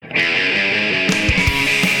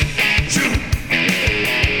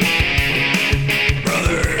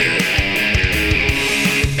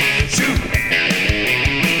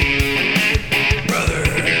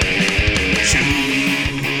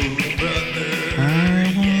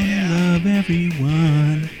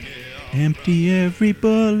empty every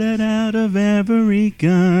bullet out of every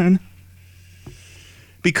gun.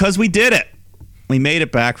 Because we did it. We made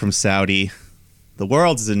it back from Saudi. The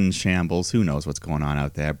world's in shambles. Who knows what's going on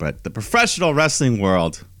out there? But the professional wrestling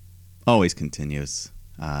world always continues.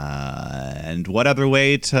 And what other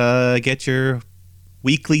way to get your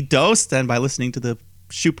weekly dose than by listening to the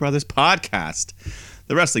Shoot Brothers podcast,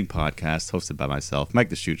 the wrestling podcast hosted by myself, Mike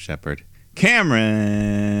the Shoot Shepherd,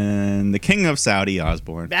 Cameron, the King of Saudi,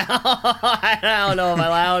 Osborne. I don't know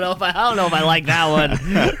if I like that one.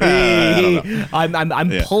 I'm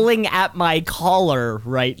pulling at my collar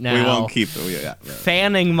right now. We won't keep it.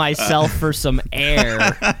 Fanning myself for some air.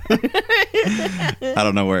 I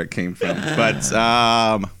don't know where it came from, but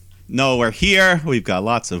no, we're here. We've got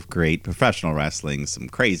lots of great professional wrestling, some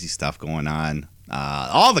crazy stuff going on.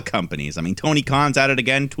 All the companies. I mean, Tony Khan's at it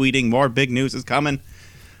again, tweeting more big news is coming.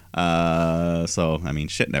 So, I mean,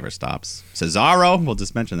 shit never stops. Cesaro, we'll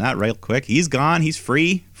just mention that real quick. He's gone. He's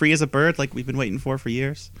free as a bird, like we've been waiting for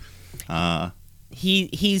years.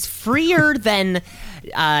 He's freer than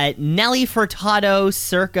Nelly Furtado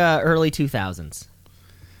circa early 2000s.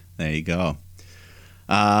 There you go.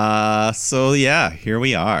 So yeah, here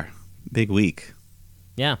we are. Big week.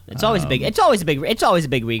 Yeah, it's always a big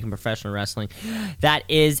week in professional wrestling. That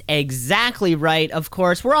is exactly right. Of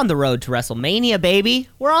course, we're on the road to WrestleMania, baby.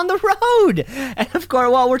 We're on the road, and of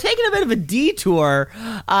course, well, we're taking a bit of a detour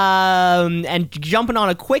and jumping on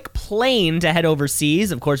a quick plane to head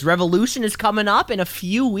overseas. Of course, Revolution is coming up in a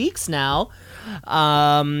few weeks now,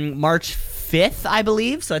 March 5th, I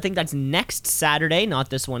believe. So I think that's next Saturday, not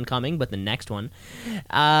this one coming, but the next one.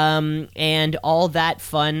 And all that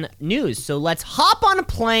fun news. So let's hop on a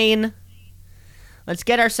plane. Let's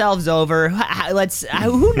get ourselves over.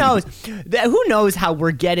 Who knows how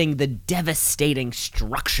we're getting the devastating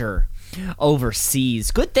structure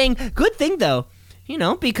overseas. Good thing though. You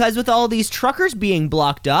know, because with all these truckers being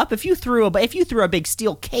blocked up, if you threw a big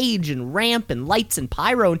steel cage and ramp and lights and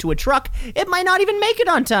pyro into a truck, it might not even make it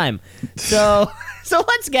on time. So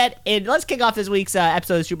let's get in. Let's kick off this week's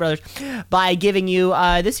episode of Shoot Brothers by giving you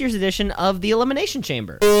this year's edition of the Elimination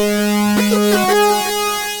Chamber.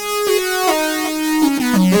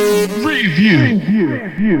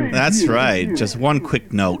 Review. That's right. Just one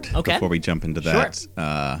quick note before we jump into that.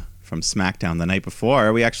 Sure. From SmackDown the night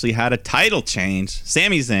before, we actually had a title change.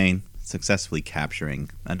 Sami Zayn successfully capturing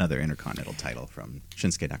another Intercontinental title from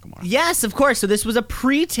Shinsuke Nakamura. Yes, of course. So this was a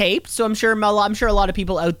pre-taped, so I'm sure a lot of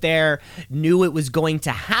people out there knew it was going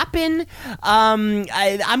to happen. I'm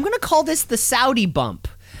going to call this the Saudi bump.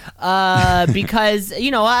 Because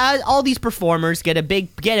all these performers get a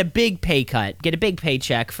big pay cut, get a big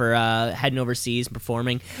paycheck for heading overseas and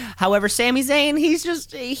performing. However, Sami Zayn,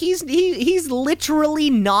 he's literally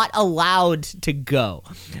not allowed to go.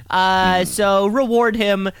 So reward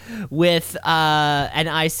him with an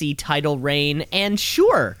IC title reign, and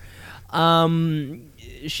sure,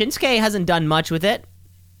 Shinsuke hasn't done much with it.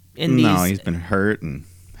 He's been hurt and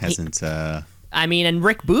hasn't. And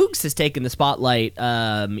Rick Boogs has taken the spotlight,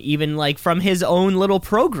 even like from his own little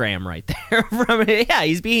program right there.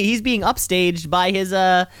 He's being upstaged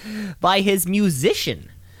by his musician.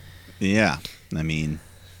 Yeah, I mean,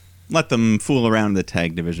 let them fool around in the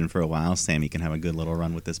tag division for a while. Sammy can have a good little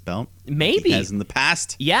run with this belt. Maybe he has in the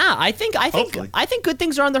past. Yeah, I think good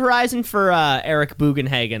things are on the horizon for Eric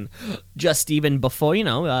Bugenhagen. Just even before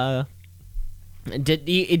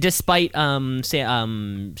despite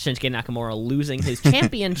Shinsuke Nakamura losing his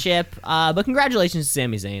championship, but congratulations to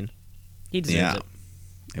Sami Zayn. He deserves it.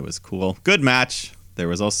 It was cool. Good match. There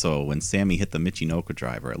was also, when Sammy hit the Michinoku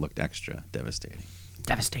driver, it looked extra devastating.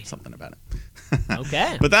 Something about it.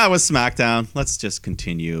 Okay. But that was SmackDown. Let's just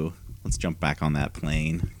continue. Let's jump back on that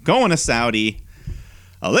plane. Going to Saudi.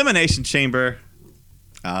 Elimination Chamber.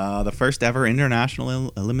 The first ever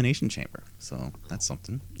international elimination chamber. So that's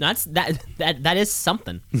something. That is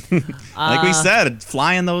something. Like we said,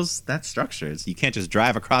 flying that structures. You can't just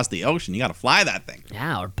drive across the ocean. You got to fly that thing.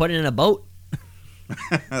 Yeah, or put it in a boat.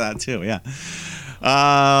 That too, yeah.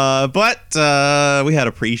 But we had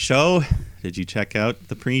a pre-show. Did you check out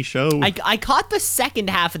the pre-show? I caught the second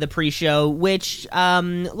half of the pre-show, which,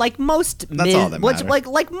 like most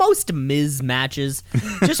Miz matches,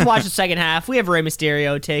 just watch the second half. We have Rey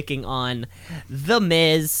Mysterio taking on The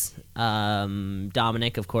Miz.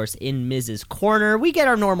 Dominic, of course, in Miz's corner. We get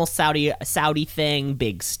our normal Saudi thing: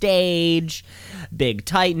 big stage, big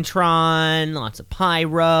Titantron, lots of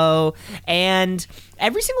pyro, and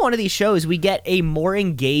every single one of these shows, we get a more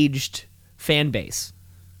engaged fan base.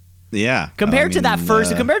 Yeah, compared to that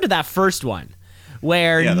first one,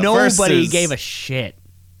 where nobody gave a shit.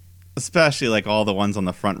 Especially like all the ones on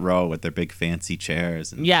the front row with their big fancy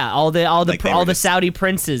chairs. And, yeah, all the Saudi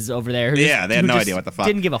princes over there. They had no idea what the fuck.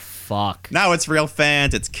 Didn't give a fuck. Now it's real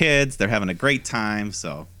fans. It's kids. They're having a great time.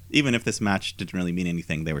 So even if this match didn't really mean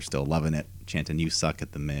anything, they were still loving it, chanting "You suck"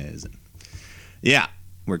 at the Miz. And yeah,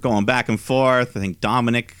 we're going back and forth. I think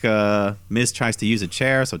Miz tries to use a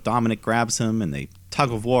chair, so Dominic grabs him, and they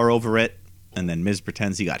tug of war over it. And then Miz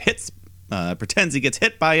pretends he gets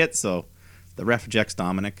hit by it, so the ref ejects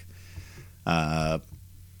Dominic.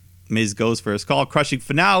 Miz goes for a skull-crushing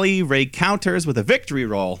finale. Ray counters with a victory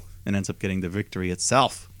roll and ends up getting the victory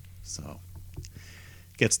itself. So,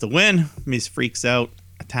 gets the win. Miz freaks out,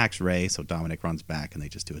 attacks Ray, so Dominic runs back, and they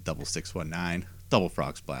just do a double 619, double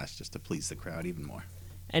frog splash, just to please the crowd even more.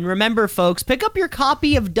 And remember, folks, pick up your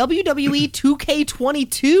copy of WWE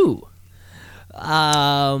 2K22.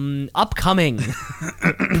 Upcoming.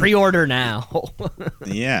 Pre-order now.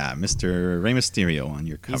 Yeah, Mr. Rey Mysterio on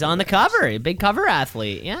your cover. He's on the cover. A big cover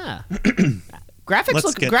athlete. Yeah.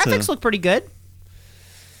 graphics look pretty good.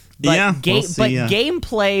 But yeah, we'll see, but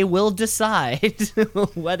gameplay will decide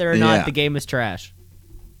whether or not the game is trash.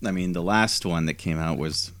 I mean, the last one that came out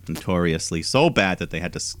was notoriously so bad that they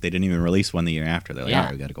didn't even release one the year after. They're like, all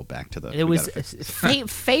right, we got to go back to the. It was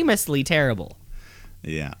famously terrible.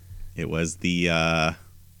 Yeah. It was the I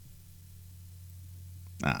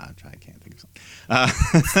can't think of something.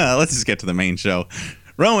 Let's just get to the main show.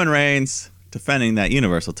 Roman Reigns defending that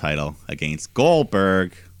Universal title against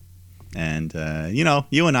Goldberg. And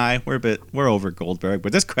you and I, we're over Goldberg,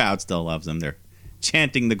 but this crowd still loves him. They're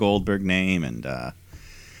chanting the Goldberg name, and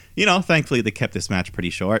thankfully they kept this match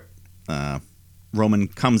pretty short. Roman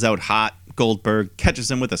comes out hot. Goldberg catches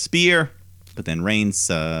him with a spear, but then Reigns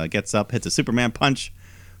gets up, hits a Superman punch,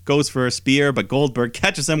 goes for a spear, but Goldberg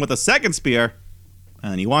catches him with a second spear,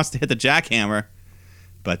 and he wants to hit the jackhammer,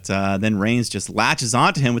 but then Reigns just latches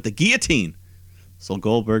onto him with the guillotine. So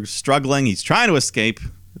Goldberg's struggling. He's trying to escape,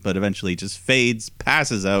 but eventually just fades,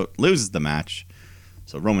 passes out, loses the match.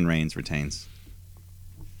 So Roman Reigns retains.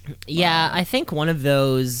 Yeah, I think one of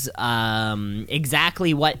those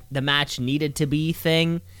exactly what the match needed to be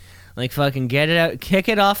thing. Like, fucking get it out, kick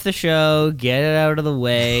it off the show, get it out of the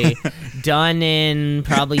way. Done in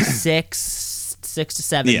probably 6 to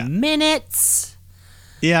 7 minutes.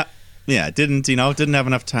 Yeah. Yeah, it didn't have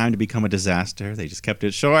enough time to become a disaster. They just kept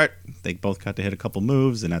it short. They both got to hit a couple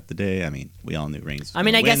moves, and at the day, we all knew Reigns was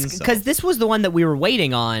I guess because this was the one that we were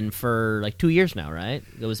waiting on for like 2 years now, right?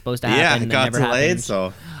 It was supposed to happen. Yeah, it got delayed,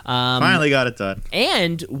 so finally got it done.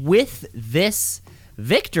 And with this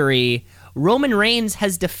victory, Roman Reigns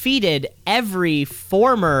has defeated every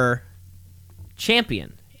former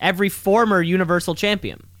champion, every former Universal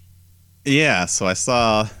Champion. Yeah, so I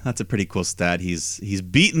saw that's a pretty cool stat. He's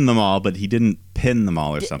beaten them all, but he didn't pin them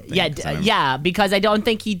all or something. Yeah, because I don't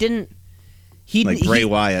think he didn't. Like Bray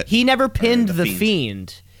Wyatt. He never pinned the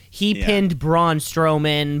Fiend. He pinned Braun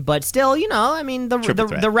Strowman, but still,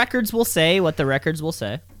 the records will say what the records will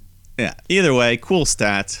say. Yeah. Either way, cool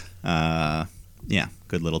stat.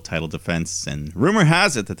 Good little title defense. And rumor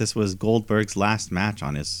has it that this was Goldberg's last match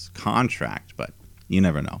on his contract, but you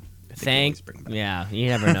never know. You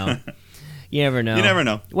never know. You never know. You never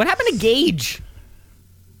know. What happened to Gage?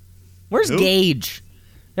 Where's Gage?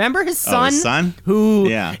 Remember his son? His son? Who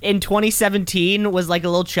in 2017 was like a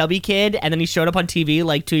little chubby kid, and then he showed up on TV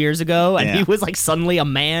like 2 years ago, and he was like suddenly a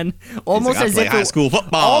man, almost as if high school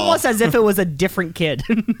football. Almost as if it was a different kid.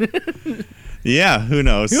 Yeah, who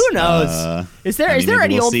knows? Who knows? Is there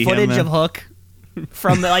any old footage of Hook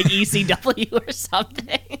from like ECW or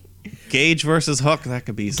something? Gage versus Hook, that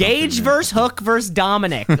could be something. Gage versus Hook versus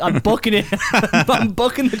Dominic. I'm booking it. I'm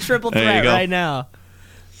booking the triple threat right now.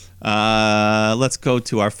 Let's go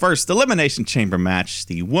to our first Elimination Chamber match,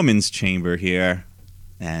 the Women's Chamber here.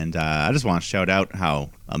 And I just want to shout out how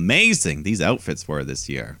amazing these outfits were this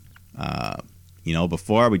year.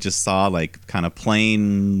 Before we just saw like kind of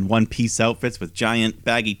plain one-piece outfits with giant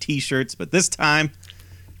baggy T-shirts, but this time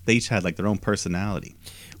they each had like their own personality.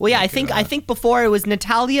 Well, yeah, I think before it was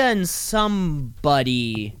Natalya and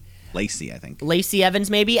somebody. Lacey, I think. Lacey Evans,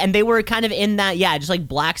 maybe, and they were kind of in that, just like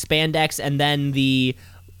black spandex, and then the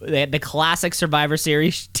classic Survivor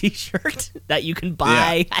Series T-shirt that you can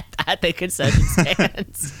buy at the concession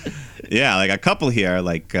stands. Yeah, like a couple here,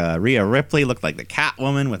 like Rhea Ripley looked like the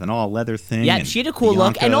Catwoman with an all-leather thing. Yeah, she had a cool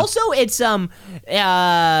look, and also it's not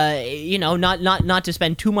to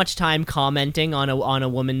spend too much time commenting on a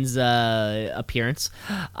woman's appearance,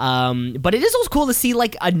 but it is also cool to see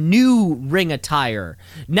like a new ring attire.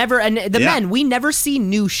 Men, we never see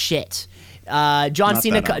new shit. John Not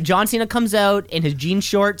Cena. that odd. John Cena comes out in his jean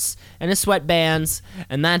shorts and his sweatbands,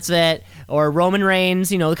 and that's it. Or Roman Reigns,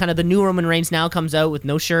 kind of the new Roman Reigns now comes out with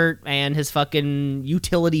no shirt and his fucking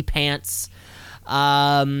utility pants.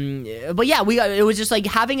 But yeah, it was just like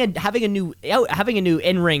having a new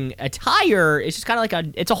in-ring attire. It's just kind of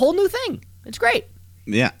like it's a whole new thing. It's great.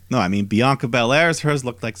 Yeah. No, I mean, Bianca Belair's, hers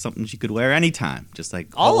looked like something she could wear anytime. Just like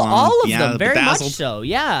all of them, very bedazzled. much so.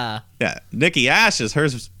 Yeah. Yeah. Nikki Ash's,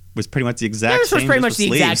 hers was pretty much the exact Hers same. was pretty much the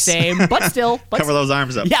sleeves. exact same, but still. Cover those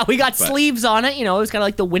arms up. Yeah, we got sleeves on it. It was kind of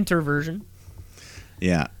like the winter version.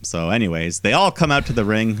 Yeah. So anyways, they all come out to the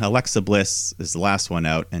ring. Alexa Bliss is the last one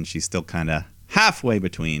out, and she's still kind of halfway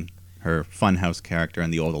between her Funhouse character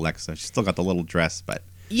and the old Alexa. She's still got the little dress, but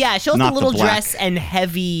yeah, she has not the little the black dress and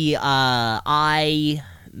heavy eye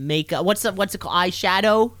makeup. What's it called?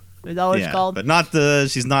 Eyeshadow? Is that what it's called? But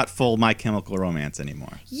she's not full My Chemical Romance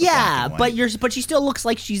anymore. Yeah, but she still looks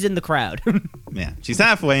like she's in the crowd. Yeah, she's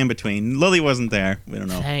halfway in between. Lily wasn't there. We don't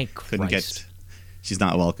know. Thank Christ. She's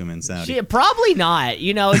not welcome in Saudi. Probably not.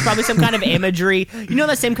 It's probably some kind of imagery.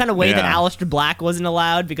 The same kind of way that Yeah. Aleister Black wasn't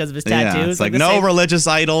allowed because of his tattoos. Yeah, it's like the no same- religious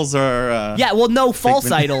idols or... Yeah, well, no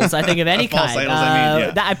false idols, I think, of any False kind. idols, I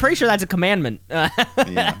mean, yeah. I'm pretty sure that's a commandment.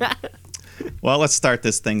 Yeah. Well, let's start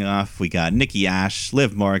this thing off. We got Nikki Ash,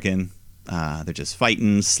 Liv Morgan. They're just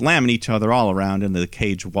fighting, slamming each other all around into the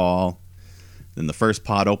cage wall. Then the first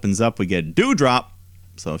pod opens up. We get Dewdrop.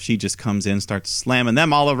 So she just comes in, starts slamming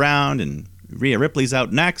them all around, and Rhea Ripley's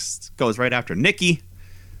out next. Goes right after Nikki.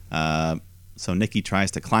 So Nikki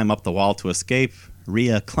tries to climb up the wall to escape.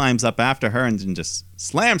 Rhea climbs up after her and then just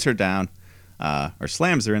slams her down, or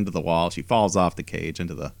slams her into the wall. She falls off the cage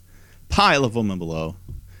into the pile of women below.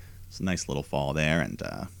 It's a nice little fall there, and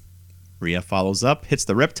Rhea follows up, hits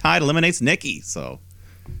the Riptide, eliminates Nikki. So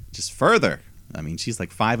just further, I mean, she's like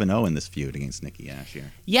 5-0 in this feud against Nikki Ash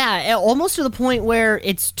here. Yeah, almost to the point where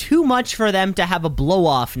it's too much for them to have a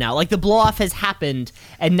blow-off now. Like, the blow-off has happened,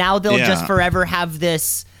 and now they'll just forever have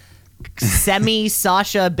this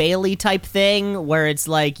semi-Sasha Bailey type thing where it's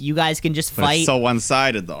like you guys can just But fight. it's so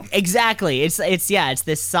one-sided, though. Exactly. It's like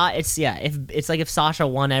if Sasha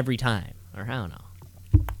won every time, or I don't know.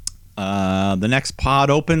 The next pod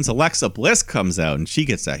opens. Alexa Bliss comes out, and she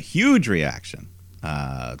gets a huge reaction.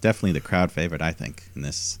 Definitely the crowd favorite, I think, in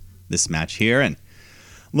this match here. And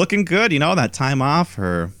looking good, that time off.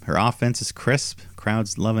 Her offense is crisp.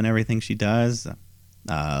 Crowd's loving everything she does.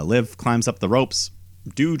 Liv climbs up the ropes.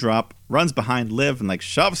 Dewdrop runs behind Liv and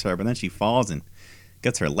shoves her, but then she falls and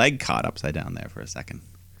gets her leg caught upside down there for a second.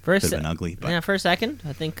 Could have been ugly. But Yeah, for a second.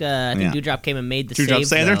 I think Dewdrop came and made the Dewdrop save,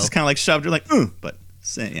 saying there though. just kind of shoved her but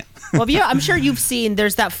yeah. Well, yeah, I'm sure you've seen.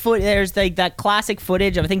 There's that that classic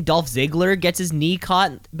footage of I think Dolph Ziggler gets his knee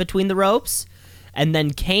caught between the ropes, and then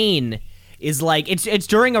Kane is it's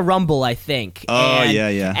during a rumble, I think. Oh,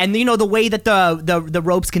 yeah. And the way that the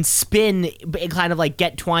ropes can spin and kind of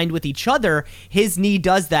get twined with each other, his knee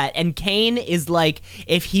does that, and Kane is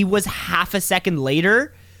if he was half a second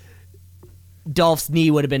later, Dolph's knee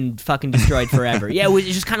would have been fucking destroyed forever. Yeah, it was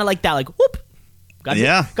just kind of like that, whoop.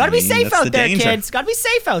 Gotta be safe out there, kids. Gotta be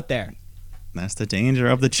safe out there. That's the danger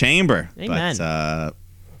of the chamber. Amen. But,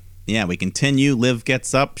 yeah, we continue. Liv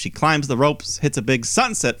gets up. She climbs the ropes, hits a big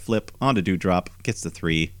sunset flip onto Dewdrop, gets the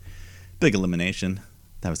 3. Big elimination.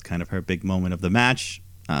 That was kind of her big moment of the match.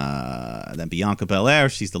 Then Bianca Belair,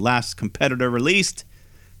 she's the last competitor released.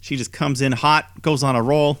 She just comes in hot, goes on a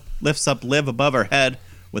roll, lifts up Liv above her head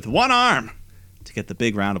with one arm to get the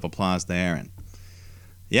big round of applause there. And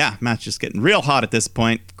yeah, match just getting real hot at this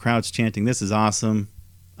point. Crowd's chanting, "This is awesome."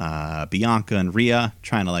 Bianca and Rhea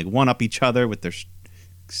trying to one-up each other with their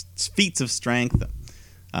feats of strength.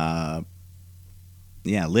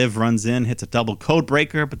 Liv runs in, hits a double code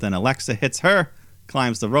breaker, but then Alexa hits her,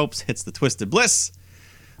 climbs the ropes, hits the Twisted Bliss.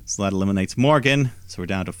 So that eliminates Morgan. So we're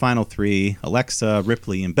down to final 3. Alexa,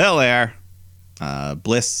 Ripley, and Belair.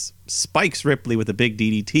 Bliss spikes Ripley with a big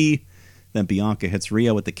DDT. Then Bianca hits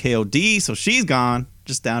Rhea with the KOD, so she's gone.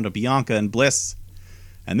 Just down to Bianca and Bliss.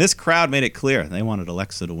 And this crowd made it clear they wanted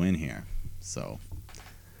Alexa to win here. So,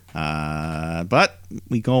 but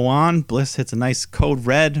we go on. Bliss hits a nice code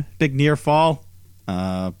red, big near fall.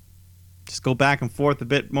 Just go back and forth a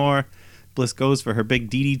bit more. Bliss goes for her big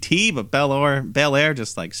DDT, but Belair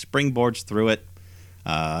just springboards through it.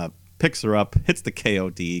 Picks her up, hits the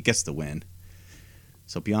KOD, gets the win.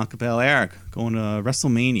 So Bianca Belair going to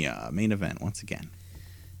WrestleMania main event once again.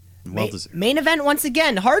 Well deserved. Main event once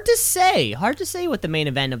again. Hard to say what the main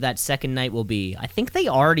event of that second night will be. I think they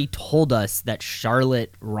already told us that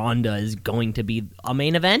Charlotte Ronda is going to be a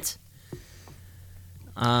main event.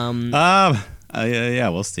 I Yeah,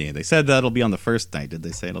 we'll see. They said that'll be on the first night. Did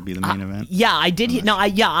they say it'll be the main event? Yeah, I did.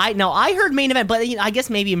 I heard main event, but I guess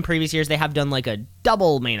maybe in previous years they have done like a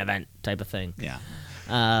double main event type of thing. Yeah.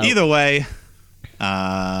 Either way,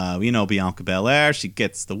 we know Bianca Belair. She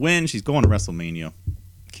gets the win. She's going to WrestleMania.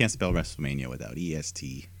 Can't spell WrestleMania without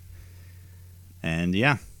EST. And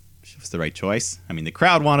yeah, she was the right choice. I mean, the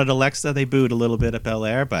crowd wanted Alexa. They booed a little bit at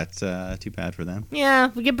Belair, but too bad for them. Yeah,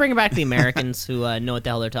 we can bring it back to the Americans who know what the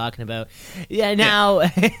hell they're talking about. Yeah, now,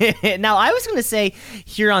 now I was going to say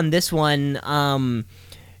here on this one, and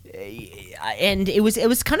it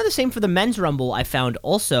was kind of the same for the men's Rumble. I found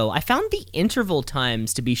the interval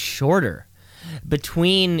times to be shorter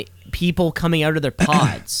between people coming out of their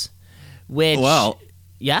pods, which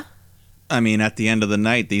yeah. I mean, at the end of the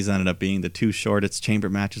night, these ended up being the two shortest chamber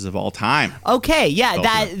matches of all time. Okay, yeah,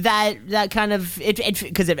 that kind of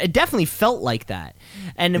because it definitely felt like that,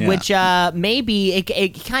 and which maybe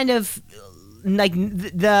it kind of like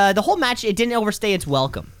the whole match, it didn't overstay its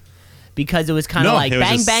welcome because it was kind of like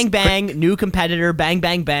bang bang bang, new competitor, bang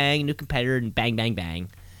bang bang, new competitor, and bang bang bang.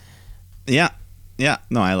 Yeah.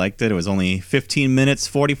 No, I liked it. It was only 15 minutes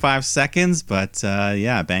 45 seconds, but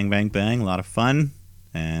bang bang bang, a lot of fun.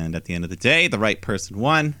 And at the end of the day, the right person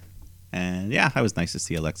won. And yeah, it was nice to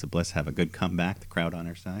see Alexa Bliss have a good comeback, the crowd on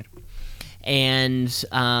her side. And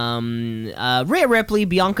Rhea Ripley,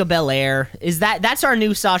 Bianca Belair, that's our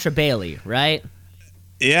new Sasha Bailey, right?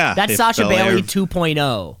 Yeah. That's Sasha Bailey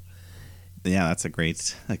 2.0. Yeah, that's a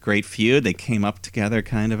great feud. They came up together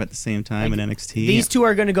kind of at the same time in NXT. These two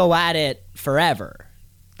are going to go at it forever.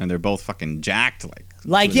 And they're both fucking jacked,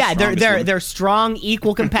 they're strong,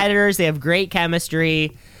 equal competitors. They have great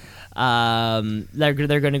chemistry. They're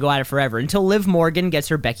going to go at it forever until Liv Morgan gets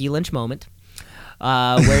her Becky Lynch moment,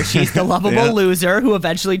 where she's the lovable loser who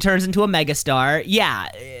eventually turns into a megastar. Yeah,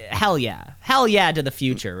 hell yeah to the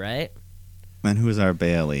future, right? And who's our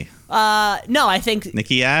Bailey? No, I think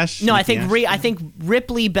Nikki Ash. No, I think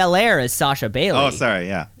Ripley Belair is Sasha Bailey. Oh, sorry,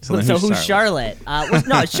 yeah. So who's Charlotte?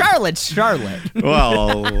 No, Charlotte's Charlotte.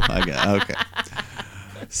 Well, okay.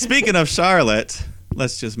 Speaking of Charlotte,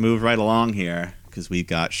 let's just move right along here because we've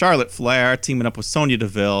got Charlotte Flair teaming up with Sonya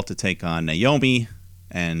Deville to take on Naomi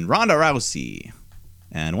and Ronda Rousey.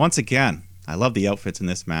 And once again, I love the outfits in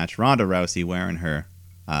this match. Ronda Rousey wearing her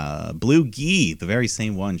blue gi, the very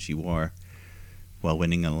same one she wore while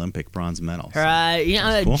winning an Olympic bronze medal.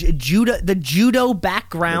 So, cool. judo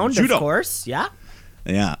background, of course. Yeah.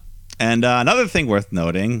 Yeah. And another thing worth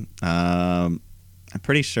noting, I'm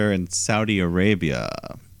pretty sure in Saudi Arabia,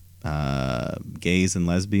 gays and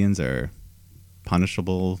lesbians are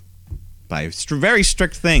punishable by very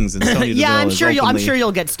strict things. And Sonya yeah, Deville I'm sure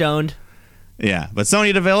you'll get stoned. Yeah, but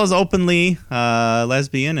Sonya Deville is openly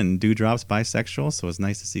lesbian and Dewdrop's bisexual, so it's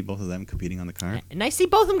nice to see both of them competing on the card. And I see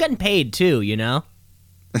both of them getting paid too, you know?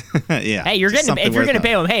 Yeah. Hey, if you're going to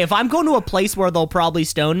pay them, hey, if I'm going to a place where they'll probably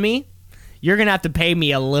stone me, you're going to have to pay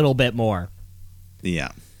me a little bit more.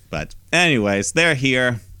 Yeah, but anyways, they're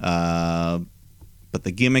here. But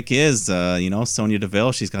the gimmick is, Sonya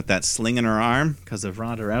Deville, she's got that sling in her arm because of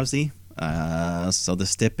Ronda Rousey. So the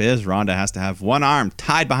stip is Ronda has to have one arm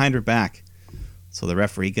tied behind her back. So the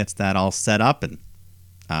referee gets that all set up, and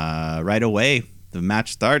right away, the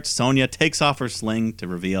match starts. Sonya takes off her sling to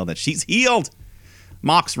reveal that she's healed.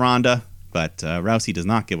 Mocks Ronda, but Rousey does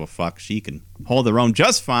not give a fuck. She can hold her own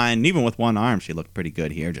just fine. And even with one arm, she looked pretty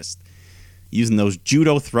good here, just using those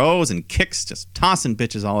judo throws and kicks, just tossing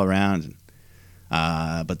bitches all around.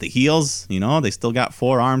 But the heels, they still got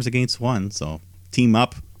 4 arms against 1, so team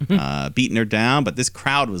up, beating her down. But this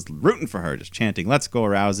crowd was rooting for her, just chanting, "Let's go,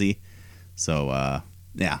 Rousey." So,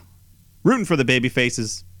 rooting for the baby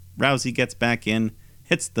faces. Rousey gets back in,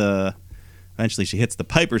 eventually she hits the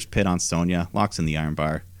Piper's Pit on Sonya, locks in the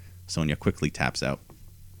armbar. Sonya quickly taps out.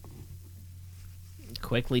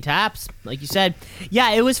 Quickly taps, like you said.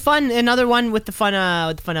 Yeah, it was fun. Another one with the fun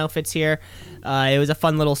outfits here. It was a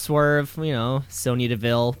fun little swerve, Sonya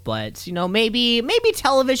Deville, but maybe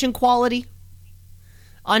television quality.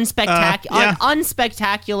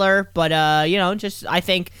 Unspectacular, but just I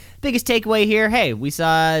think biggest takeaway here. Hey, we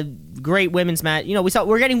saw great women's match.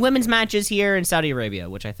 We're getting women's matches here in Saudi Arabia,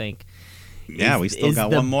 which I think. Yeah, we still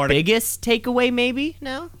got one more. Biggest takeaway, maybe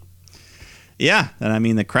now. Yeah, and I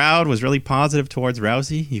mean the crowd was really positive towards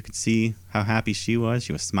Rousey. You could see how happy she was.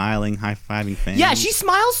 She was smiling, high-fiving fans. Yeah, she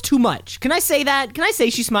smiles too much. Can I say that? Can I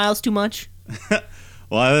say she smiles too much?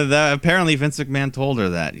 Well, apparently Vince McMahon told her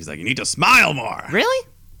that. He's like, "You need to smile more." Really?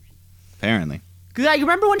 Apparently. You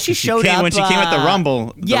remember when she showed up? When she came at the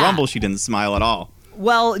Rumble, Rumble she didn't smile at all.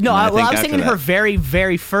 Well, no, I was thinking her very,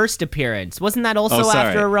 very first appearance. Wasn't that also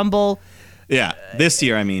after a Rumble? Yeah, this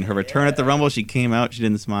year, I mean, her return at the Rumble, she came out, she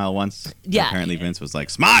didn't smile once. Yeah. Apparently Vince was like,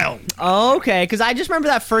 smile! Okay, because I just remember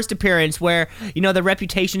that first appearance where, the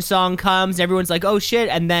Reputation song comes, everyone's like, oh shit,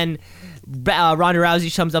 and then Ronda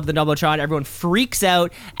Rousey comes up the Doubletron, everyone freaks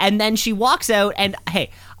out, and then she walks out, and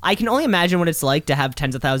hey, I can only imagine what it's like to have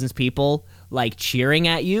tens of thousands of people, like, cheering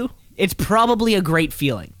at you. It's probably a great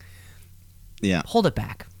feeling. Yeah. Hold it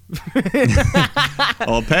back.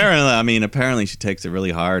 Well, apparently she takes it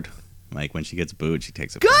really hard. Like, when she gets booed, she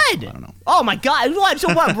takes it Good! personal. I don't know. Oh my god. What?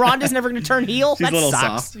 So what? Ronda's never going to turn heel? She's that a little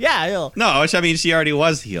sucks. soft. Yeah. No, she already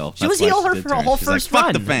was heel. She was heel her whole She's first like,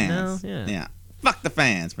 run. Fuck the fans. No, yeah. Fuck the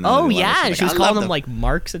fans. But Oh, yeah. And she was calling them, like,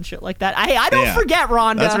 marks and shit like that. I don't forget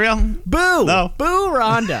Ronda. That's real? Boo. No. Boo,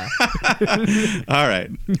 Ronda. All right.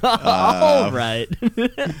 All right.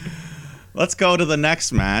 Let's go to the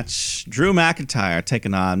next match. Drew McIntyre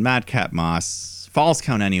taking on Madcap Moss. Falls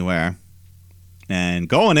count anywhere. And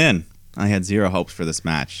going in, I had zero hopes for this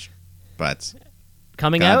match. But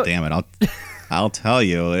Coming God out? damn it. I'll tell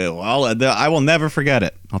you. I will never forget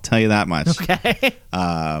it. I'll tell you that much. Okay.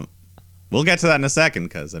 We'll get to that in a second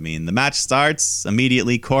because, the match starts.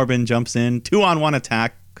 Immediately, Corbin jumps in. 2-on-1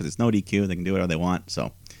 attack because it's no DQ. They can do whatever they want.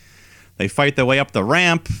 So they fight their way up the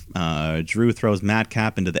ramp. Drew throws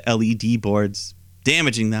Madcap into the LED boards,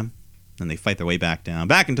 damaging them. Then they fight their way back down,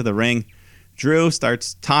 back into the ring. Drew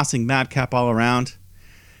starts tossing Madcap all around.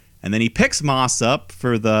 And then he picks Moss up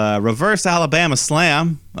for the reverse Alabama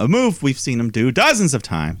slam, a move we've seen him do dozens of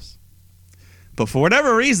times. But for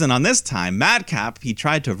whatever reason, on this time, Madcap, he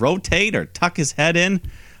tried to rotate or tuck his head in.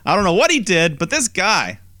 I don't know what he did, but this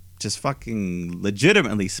guy just fucking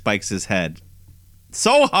legitimately spikes his head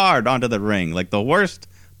so hard onto the ring, like the worst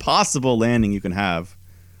possible landing you can have.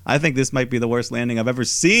 I think this might be the worst landing I've ever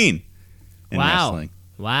seen in wrestling.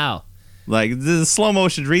 Wow. Like, the slow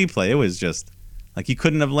motion replay, it was just... like, you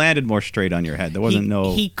couldn't have landed more straight on your head. There wasn't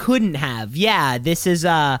He couldn't have. Yeah, this is who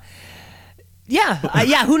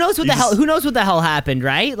knows what the hell? Who knows what the hell happened,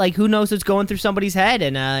 right? Like, who knows what's going through somebody's head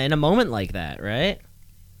in a moment like that, right?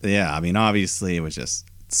 Yeah, obviously it was just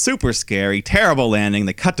super scary, terrible landing.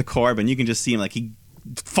 They cut to Corbin. You can just see him, like, he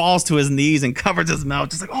falls to his knees and covers his mouth,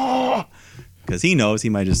 just like, oh, because he knows he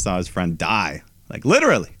might just saw his friend die. Like,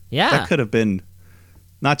 literally. Yeah. That could have been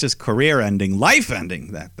not just career-ending,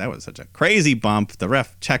 life-ending. That was such a crazy bump. The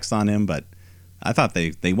ref checks on him, but I thought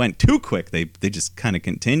they went too quick. They just kind of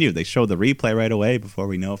continued. They showed the replay right away before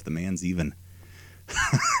we know if the man's even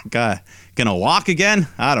gonna walk again.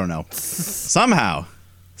 I don't know. Somehow,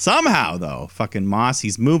 though, fucking Moss,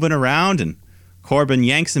 he's moving around, and Corbin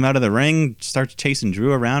yanks him out of the ring, starts chasing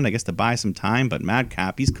Drew around, I guess to buy some time, but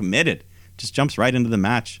Madcap, he's committed. Just jumps right into the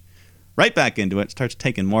match. Right back into it, starts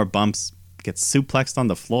taking more bumps, gets suplexed on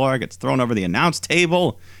the floor, gets thrown over the announce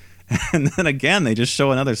table. And then again, they just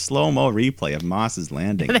show another slow-mo replay of Moss's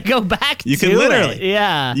landing. And they go back you to can literally, it.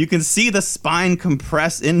 Yeah. You can see the spine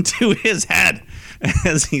compress into his head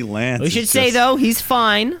as he lands. We should say, though, he's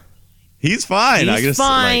fine. He's fine. He's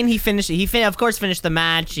fine. He finished. Of course, finished the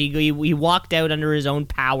match. He walked out under his own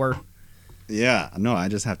power. Yeah. No, I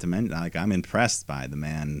just have to mention, like, I'm impressed by the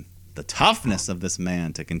man, the toughness of this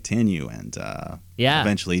man to continue. And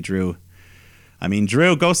eventually Drew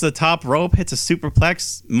goes to the top rope, hits a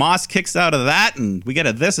superplex. Moss kicks out of that, and we get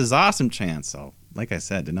a "this is awesome" chance. So, like I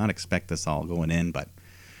said, did not expect this all going in, but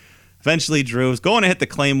eventually Drew's going to hit the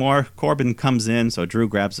Claymore. Corbin comes in, so Drew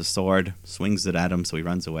grabs a sword, swings it at him, so he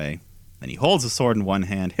runs away. Then he holds the sword in one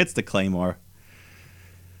hand, hits the Claymore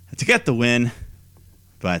to get the win.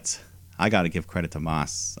 But I got to give credit to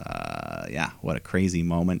Moss. What a crazy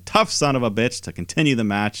moment. Tough son of a bitch to continue the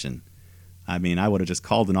match. And, I would have just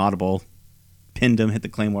called an audible, pinned him, hit the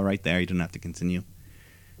Claymore right there. He didn't have to continue.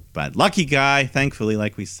 But lucky guy, thankfully,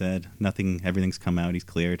 like we said, everything's come out. He's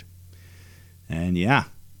cleared. And yeah,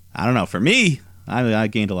 I don't know. For me, I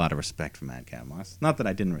gained a lot of respect from Madcap Moss. Not that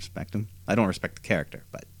I didn't respect him. I don't respect the character,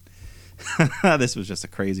 but this was just a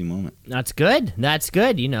crazy moment. That's good.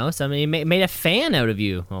 Somebody made a fan out of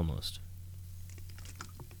you, almost.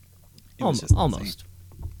 Almost.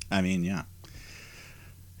 Yeah.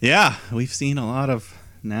 Yeah, we've seen a lot of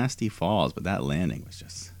nasty falls, but that landing was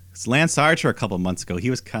just... It's Lance Archer a couple months ago.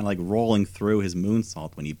 He was kind of like rolling through his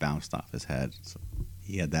moonsault when he bounced off his head. So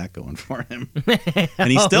he had that going for him.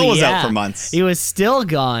 And he still was out for months. He was still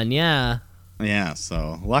gone, yeah. Yeah,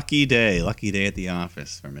 so lucky day at the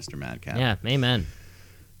office for Mr. Madcap. Yeah, amen.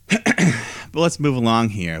 But let's move along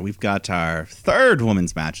here. We've got our third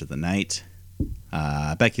women's match of the night.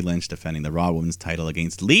 Becky Lynch defending the Raw Women's title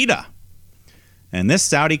against Lita. And this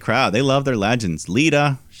Saudi crowd, they love their legends.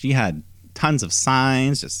 Lita, she had tons of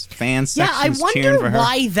signs, just fan sections I cheering for wonder her.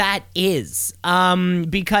 why that is.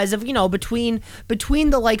 Because of, between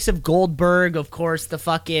the likes of Goldberg, of course, the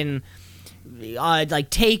fucking like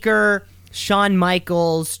Taker, Shawn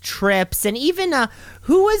Michaels, Trips, and even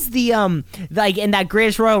who was the like in that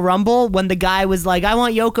Greatest Royal Rumble when the guy was like, I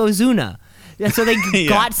want Yokozuna. And so they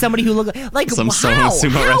got somebody who looked like some how?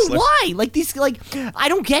 sumo wrestler. Why? Like these, like I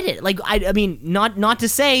don't get it. Like I mean, not to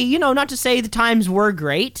say the times were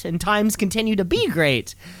great and times continue to be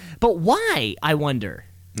great, but why? I wonder.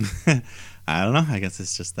 I don't know. I guess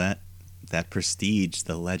it's just that prestige,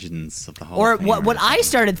 the legends of the Hall Or of Fame. what I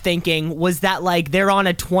started thinking was that like they're on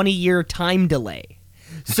a 20-year time delay.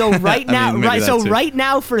 So right now, right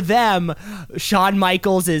now for them, Shawn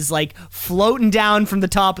Michaels is like floating down from the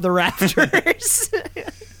top of the rafters.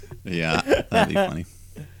 Yeah, that'd be funny.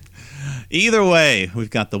 Either way,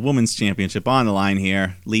 we've got the Women's Championship on the line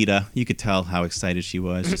here. Lita, you could tell how excited she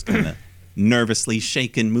was, just kind of nervously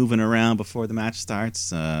shaking, moving around before the match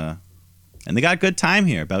starts. And they got good time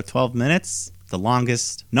here, about 12 minutes, the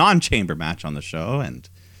longest non-chamber match on the show. And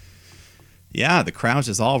yeah, the crowd's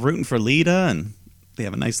just all rooting for Lita, and they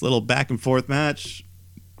have a nice little back and forth match.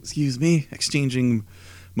 Exchanging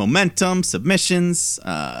momentum, submissions.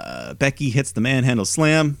 Becky hits the manhandle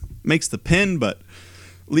slam, makes the pin, but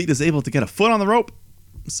Lita's able to get a foot on the rope.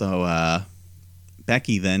 So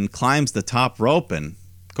Becky then climbs the top rope and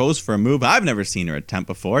goes for a move I've never seen her attempt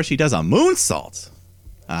before. She does a moonsault,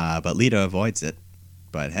 but Lita avoids it.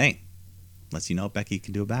 But hey, lets you know Becky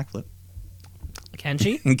can do a backflip. Can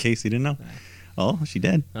she? In case you didn't know. Oh, she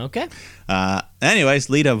did. Okay. Anyways,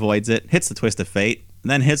 Lita avoids it, hits the twist of fate,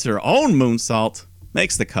 then hits her own moonsault,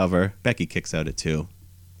 makes the cover. Becky kicks out at 2.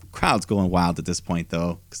 Crowd's going wild at this point,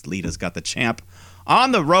 though, because Lita's got the champ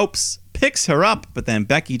on the ropes, picks her up, but then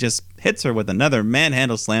Becky just hits her with another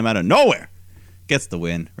manhandle slam out of nowhere. Gets the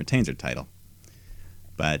win, retains her title.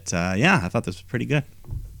 But, yeah, I thought this was pretty good.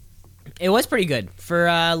 It was pretty good for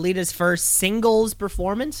Lita's first singles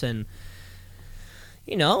performance, and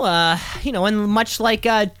and much like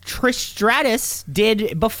Trish Stratus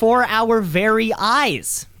did before our very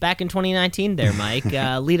eyes back in 2019 there, Mike.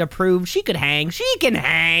 Lita proved she could hang. She can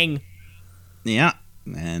hang. Yeah,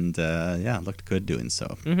 and looked good doing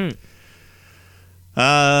so. Mm-hmm.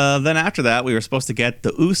 Then after that, we were supposed to get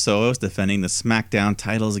the Usos defending the SmackDown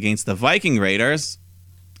titles against the Viking Raiders.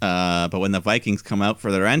 But when the Vikings come out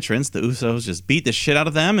for their entrance, the Usos just beat the shit out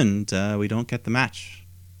of them, and we don't get the match.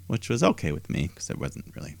 Which was okay with me because it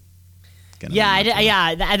wasn't really.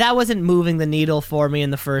 That wasn't moving the needle for me in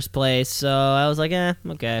the first place. So I was like,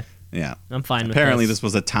 okay. Yeah, I'm fine with this. Apparently, this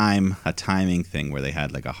was a timing thing where they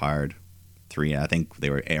had like a hard 3. I think they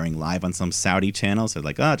were airing live on some Saudi channel, so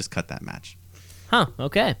like, just cut that match. Huh?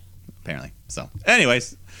 Okay. Apparently. So,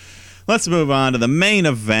 anyways, let's move on to the main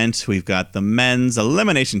event. We've got the men's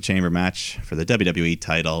Elimination Chamber match for the WWE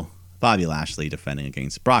title. Bobby Lashley defending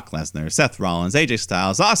against Brock Lesnar, Seth Rollins, AJ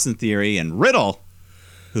Styles, Austin Theory, and Riddle,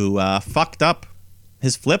 who fucked up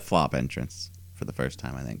his flip-flop entrance for the first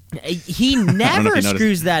time, I think. He never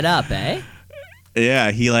screws that up, eh? Yeah,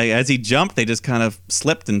 he as he jumped, they just kind of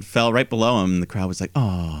slipped and fell right below him. And the crowd was like,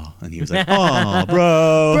 "Oh," and he was like, "Oh,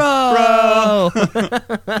 bro."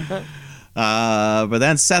 But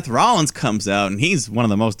then Seth Rollins comes out, and he's one of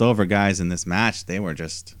the most over guys in this match. They were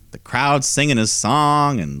just the crowd singing his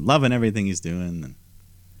song and loving everything he's doing. And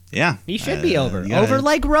yeah, he should be over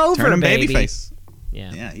like Rover, turn him baby. Babyface.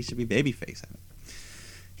 Yeah, he should be babyface.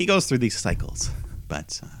 He goes through these cycles.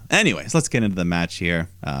 But anyways, let's get into the match here.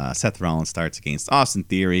 Seth Rollins starts against Austin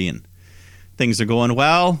Theory, and things are going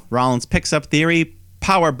well. Rollins picks up Theory,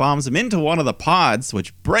 power bombs him into one of the pods,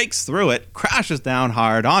 which breaks through it, crashes down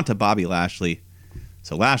hard onto Bobby Lashley.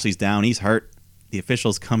 So Lashley's down, he's hurt. The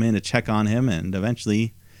officials come in to check on him, and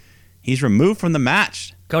eventually he's removed from the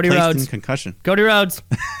match. Cody placed Rhodes. in concussion. Cody Rhodes.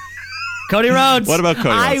 Cody Rhodes. What about Cody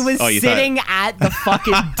I Rhodes? was sitting at the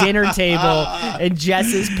fucking dinner table in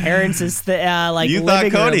Jess's parents' You thought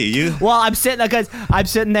living Cody. room. Well, I'm sitting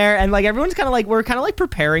there, and like everyone's kind of like we're kind of like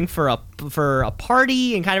preparing for a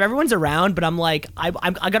party, and kind of everyone's around, but I'm like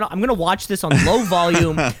I'm gonna watch this on low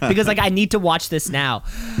volume because like I need to watch this now.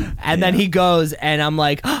 And then he goes, and I'm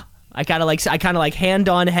like. I kind of like hands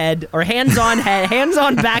on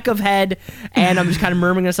back of head, and I'm just kind of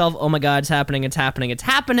murmuring to myself, "Oh my God, it's happening! It's happening! It's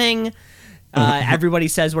happening!" Everybody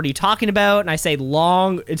says, "What are you talking about?" And I say,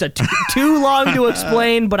 "Long. It's too long to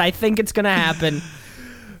explain, but I think it's gonna happen.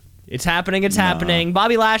 It's happening! It's happening!"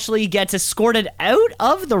 Bobby Lashley gets escorted out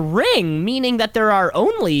of the ring, meaning that there are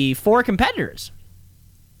only 4 competitors.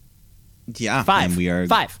 Yeah, 5. and we are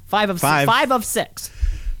 5 of 6.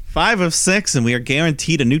 5 of 6, and we are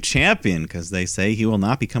guaranteed a new champion because they say he will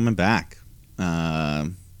not be coming back.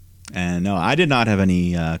 And no, I did not have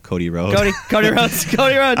any Cody Rhodes. Cody Rhodes.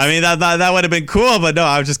 I mean, that would have been cool, but no,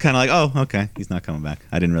 I was just kind of like, oh, okay, he's not coming back.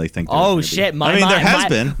 I didn't really think. Oh shit! There has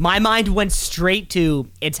been. My mind went straight to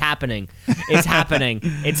it's happening. It's happening.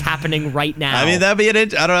 It's happening right now. I mean, that'd be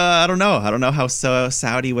it. I don't know. I don't know how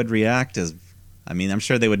Saudi would react. I'm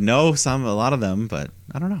sure they would know a lot of them, but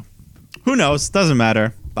I don't know. Who knows? Doesn't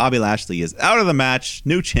matter. Bobby Lashley is out of the match.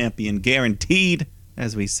 New champion guaranteed,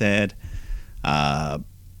 as we said.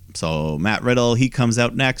 So Matt Riddle, he comes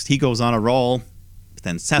out next. He goes on a roll.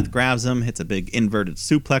 Then Seth grabs him, hits a big inverted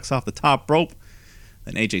suplex off the top rope.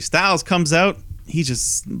 Then AJ Styles comes out. He's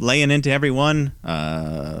just laying into everyone.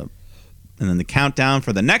 And then the countdown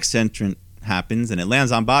for the next entrant happens, and it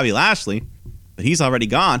lands on Bobby Lashley. But he's already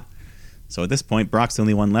gone. So at this point, Brock's the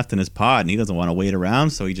only one left in his pod, and he doesn't want to wait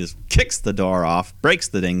around. So he just kicks the door off, breaks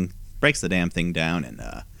the damn thing down, and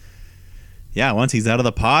once he's out of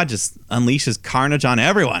the pod, just unleashes carnage on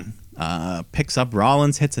everyone. Picks up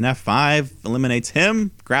Rollins, hits an F5, eliminates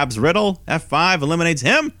him, grabs Riddle, F5, eliminates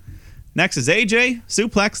him. Next is AJ,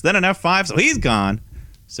 suplex, then an F5, so he's gone.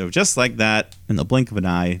 So just like that, in the blink of an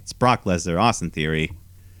eye, it's Brock Lesnar, Austin Theory.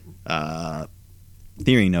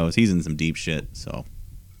 Theory knows he's in some deep shit, so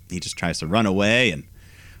he just tries to run away, and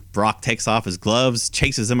Brock takes off his gloves,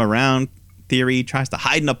 chases him around. Theory tries to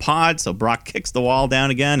hide in a pod, so Brock kicks the wall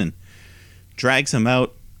down again and drags him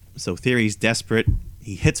out. So Theory's desperate.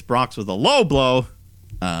 He hits Brock with a low blow,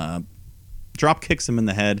 drop kicks him in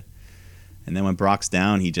the head, and then when Brock's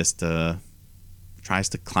down, he just tries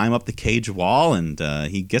to climb up the cage wall, and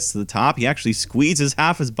he gets to the top. He actually squeezes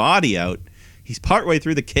half his body out. He's partway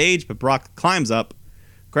through the cage, but Brock climbs up,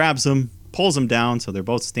 grabs him, pulls him down, so they're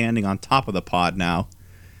both standing on top of the pod now.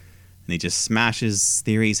 And he just smashes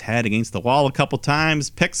Theory's head against the wall a couple times,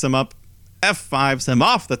 picks him up, F5s him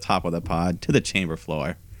off the top of the pod to the chamber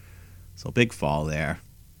floor. So big fall there.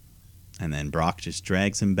 And then Brock just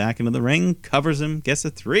drags him back into the ring, covers him, gets a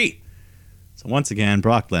 3. So once again,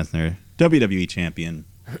 Brock Lesnar, WWE Champion,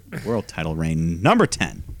 world title reign, number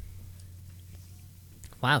 10.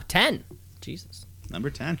 Wow, 10. Jesus. Number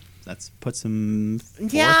 10. That puts him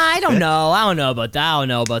fourth, Yeah, I don't fifth. know. I don't know about that. I don't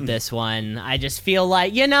know about this one. I just feel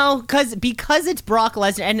like, because it's Brock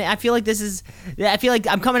Lesnar, and I feel like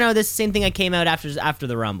I'm coming out of this same thing I came out after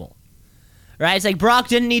the Rumble. Right? It's like Brock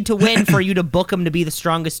didn't need to win for you to book him to be the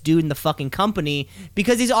strongest dude in the fucking company,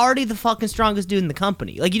 because he's already the fucking strongest dude in the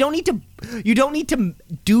company. Like, you don't need to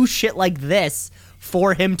do shit like this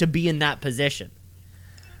for him to be in that position.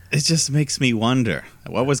 It just makes me wonder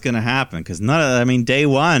what was going to happen, because day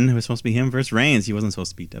one it was supposed to be him versus Reigns. He wasn't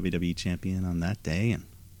supposed to be WWE champion on that day, and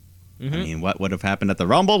I mean, what would have happened at the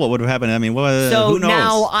Rumble? What would have happened? I mean, who knows?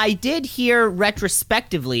 Now I did hear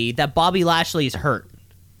retrospectively that Bobby Lashley is hurt.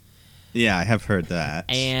 Yeah, I have heard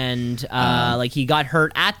that, and he got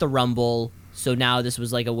hurt at the Rumble, so now this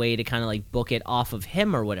was like a way to kind of like book it off of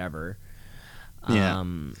him or whatever. Yeah.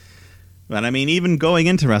 But I mean, even going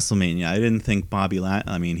into WrestleMania, I didn't think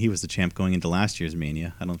he was the champ going into last year's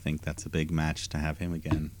Mania. I don't think that's a big match to have him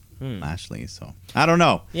again, Lashley. So I don't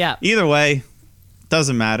know. Yeah. Either way,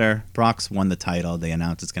 doesn't matter. Brock's won the title. They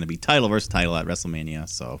announced it's going to be title versus title at WrestleMania.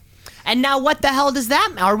 So. And now, what the hell does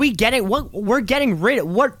that? Are we getting what? We're getting rid of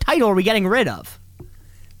what title are we getting rid of?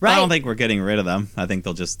 Right. I don't think we're getting rid of them. I think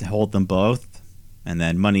they'll just hold them both. And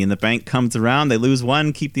then Money in the Bank comes around. They lose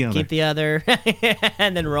one, keep the other.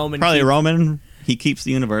 And then Roman. Probably Roman. He keeps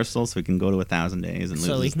the Universal, so he can go to 1,000 days and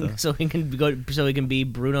so he can be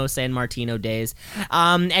Bruno Sammartino days.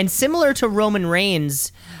 And similar to Roman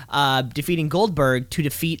Reigns defeating Goldberg to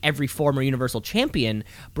defeat every former Universal Champion,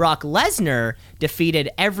 Brock Lesnar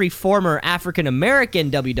defeated every former African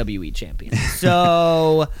American WWE Champion.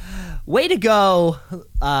 So, way to go,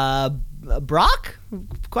 Brock?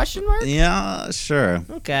 Question mark? Yeah, sure.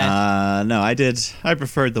 Okay. No, I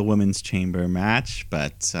preferred the women's chamber match,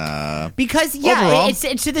 but because overall,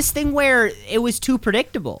 it's to this thing where it was too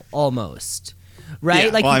predictable almost. Right?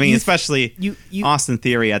 Yeah, like especially Austin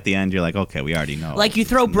Theory at the end, you're like, okay, we already know. Like, you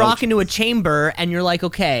throw Brock into a chamber and you're like,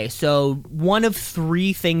 okay, so one of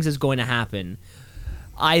three things is going to happen.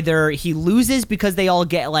 Either he loses because they all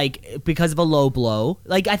get, because of a low blow.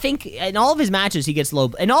 Like, I think in all of his matches, he gets low.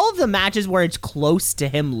 In all of the matches where it's close to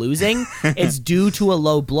him losing, it's due to a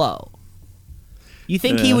low blow. You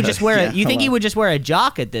think he would just wear he would just wear a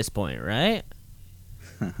jock at this point, right?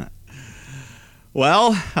 Well,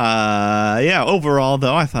 overall,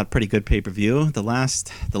 though, I thought pretty good pay-per-view. The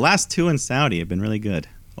last two in Saudi have been really good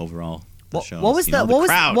overall. What was the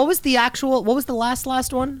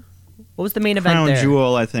last one? What was the main event there? Crown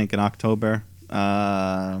Jewel, I think, in October.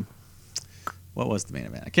 What was the main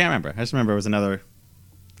event? I can't remember. I just remember it was another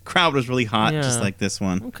crowd was really hot, Yeah. just like this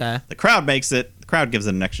one. Okay. The crowd makes it. The crowd gives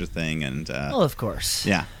it an extra thing, and Well, of course.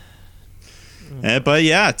 yeah. But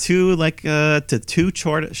yeah, two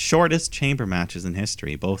shortest chamber matches in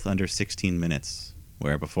history, both under 16 minutes.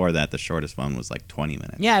 Where before that, the shortest one was like 20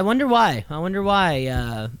 minutes. Yeah, I wonder why.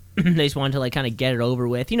 They just wanted to like kind of get it over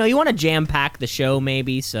with. You want to jam pack the show,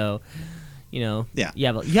 maybe. So, Yeah. you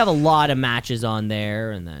have a lot of matches on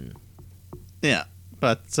there, and then Yeah.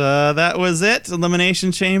 But that was it.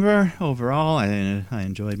 Elimination Chamber. Overall, I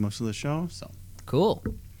enjoyed most of the show. So cool.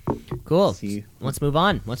 See. Let's move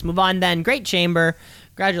on then. Great chamber.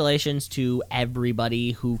 Congratulations to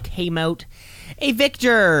everybody who came out a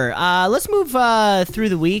victor. Let's move through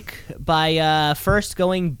the week by first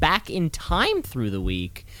going back in time through the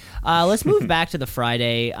week. Let's move back to the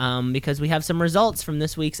Friday because we have some results from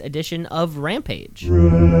this week's edition of Rampage.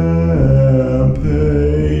 Rampage.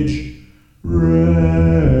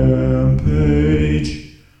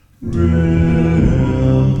 Rampage. Rampage.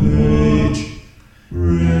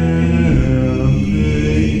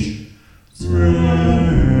 Rampage. Rampage.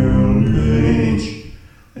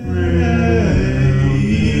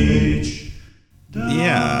 Rampage.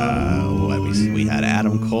 Yeah, we had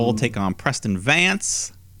Adam Cole take on Preston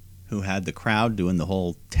Vance, who had the crowd doing the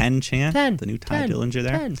whole 10 chant. 10, the new Ty 10, Dillinger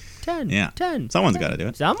there. 10, Yeah. 10. Someone's got to do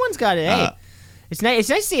it. Someone's got it. Hey, it's nice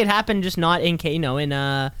to see it happen. Just not in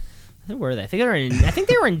I think where are they? I think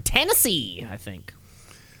they were in Tennessee. I think.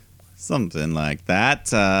 Something like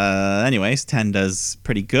that. Anyways, 10 does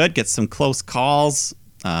pretty good. Gets some close calls.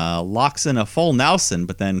 Locks in a full Nelson,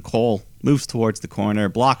 but then Cole moves towards the corner,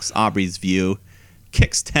 blocks Aubrey's view,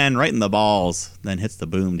 kicks 10 right in the balls, then hits the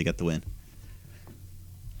boom to get the win.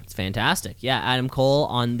 It's fantastic. Yeah, Adam Cole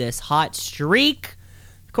on this hot streak.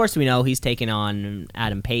 Of course, we know he's taking on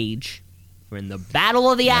Adam Page. We're in the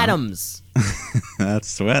Battle of the Atoms.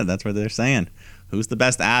 That's what they're saying. Who's the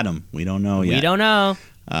best Adam? We don't know yet. We don't know.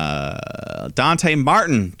 Dante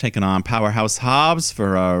Martin taking on Powerhouse Hobbs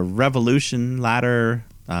for a Revolution ladder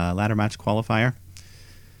match qualifier.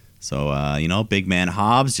 So, big man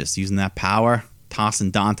Hobbs just using that power,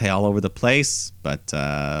 tossing Dante all over the place. But,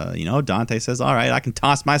 Dante says, all right, I can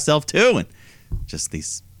toss myself too. And just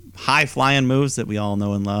these high-flying moves that we all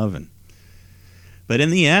know and love. But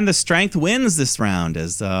in the end, the strength wins this round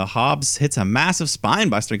as Hobbs hits a massive spine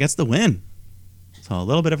buster, gets the win. So a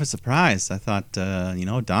little bit of a surprise. I thought,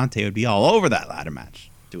 Dante would be all over that ladder match,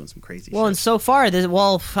 doing some crazy shit. And so far,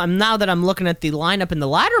 now that I'm looking at the lineup in the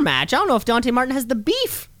ladder match, I don't know if Dante Martin has the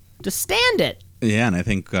beef to stand it. Yeah, and I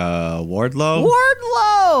think Wardlow.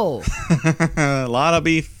 Wardlow! A lot of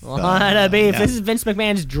beef. Yeah. This is Vince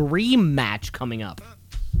McMahon's dream match coming up.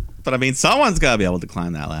 But I mean, someone's got to be able to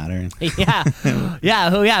climb that ladder. Yeah.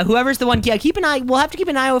 Whoever's the one. Yeah, keep an eye. We'll have to keep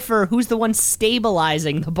an eye out for who's the one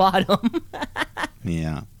stabilizing the bottom.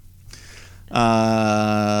 Yeah.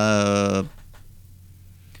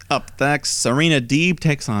 Up next, Serena Deeb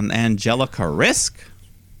takes on Angelica Risk,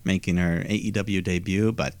 making her AEW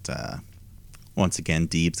debut. But once again,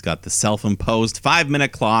 Deeb's got the self-imposed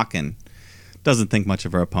 5-minute clock and doesn't think much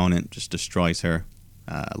of her opponent. Just destroys her.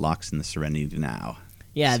 Locks in the Serenity Now.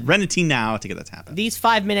 Yeah, Serenity Now to get that to happen. These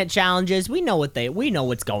 5-minute challenges, we know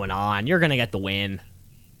what's going on. You're gonna get the win.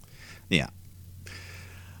 Yeah.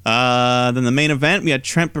 Then the main event, we had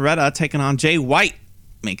Trent Beretta taking on Jay White,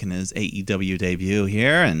 making his AEW debut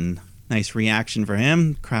here, and nice reaction for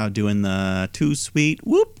him. Crowd doing the too sweet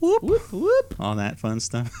whoop whoop Whoop whoop. all that fun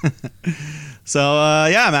stuff. So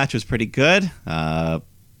match was pretty good.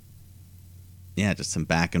 Just some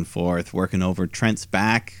back and forth, working over Trent's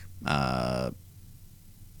back.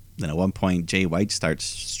 Then at one point, Jay White starts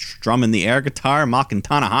strumming the air guitar, mocking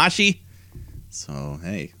Tanahashi. So,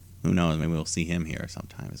 hey, who knows? Maybe we'll see him here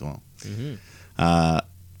sometime as well. Mm-hmm.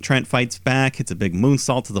 Trent fights back, hits a big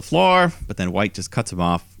moonsault to the floor, but then White just cuts him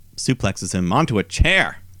off, suplexes him onto a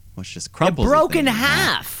chair, which just crumples. It broke in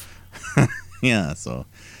half. Yeah, so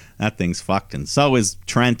that thing's fucked. And so is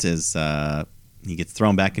Trent. He gets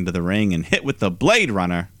thrown back into the ring and hit with the Blade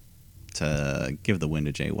Runner to give the win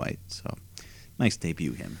to Jay White. So, nice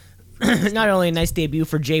debut, him. Not only a nice debut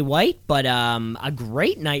for Jay White, but a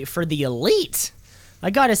great night for the Elite. I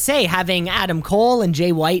gotta say, having Adam Cole and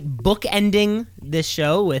Jay White bookending this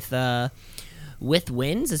show with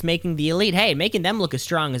wins is making the Elite, making them look as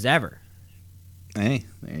strong as ever. Hey,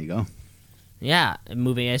 there you go. Yeah,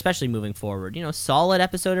 especially moving forward. Solid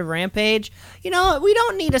episode of Rampage. We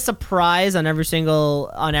don't need a surprise on every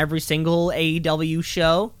single AEW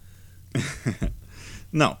show.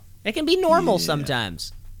 No. It can be normal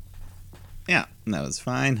sometimes. Yeah, that was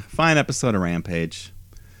fine. Fine episode of Rampage.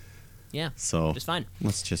 Yeah, So just fine.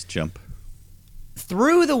 Let's just jump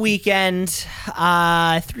through the weekend,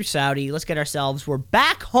 through Saudi, we're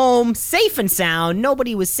back home, safe and sound.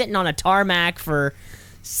 Nobody was sitting on a tarmac for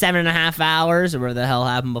 7.5 hours, or whatever the hell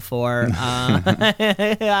happened before,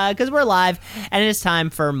 because we're live, and it is time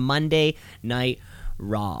for Monday Night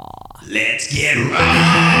Raw. Let's get raw.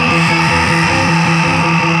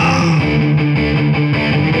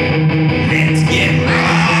 Let's get raw.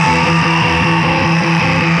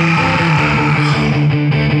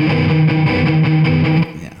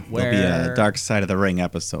 Yeah, there'll be a Dark Side of the Ring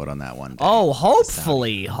episode on that one. Oh,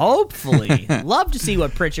 hopefully. Love to see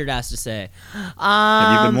what Pritchard has to say.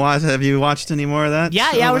 Have you watched any more of that?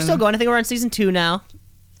 Yeah, we're still going. I think we're on season 2 now.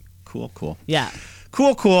 Cool. Yeah.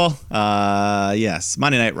 Cool. Yes,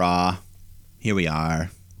 Monday Night Raw. Here we are.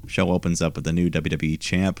 Show opens up with the new WWE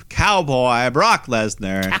champ, Cowboy Brock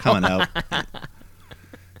Lesnar, coming out.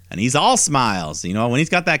 And he's all smiles. You know, when he's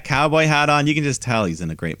got that cowboy hat on, you can just tell he's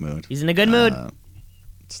in a great mood. He's in a good mood.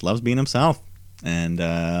 Just loves being himself. And,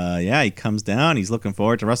 he comes down. He's looking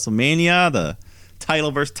forward to WrestleMania, the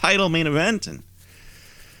title versus title main event. And,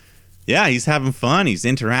 yeah, he's having fun. He's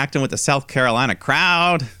interacting with the South Carolina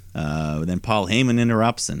crowd. Then Paul Heyman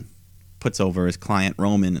interrupts and puts over his client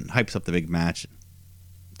Roman and hypes up the big match.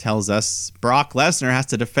 Tells us Brock Lesnar has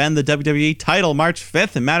to defend the WWE title March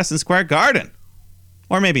 5th in Madison Square Garden.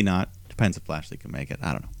 Or maybe not. Depends if Lashley can make it.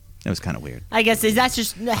 I don't know. It was kind of weird. I guess, is that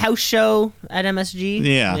just a house show at MSG?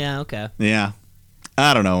 Yeah. Yeah, okay. Yeah.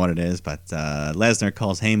 I don't know what it is, but Lesnar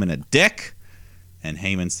calls Heyman a dick, and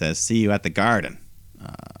Heyman says, "See you at the Garden."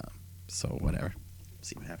 So whatever.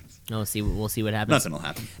 See what happens. We'll see what happens. Nothing will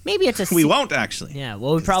happen. Maybe it's a... We won't, actually. Yeah,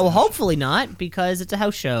 well, hopefully not, because it's a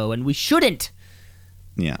house show, and we shouldn't.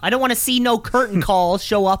 Yeah. I don't want to see no curtain call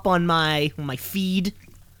show up on my feed.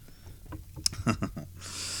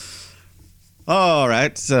 All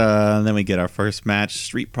right. Then we get our first match.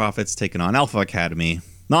 Street Profits taking on Alpha Academy.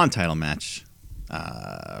 Non-title match.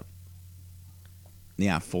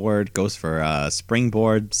 Ford goes for a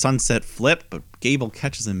springboard sunset flip, but Gable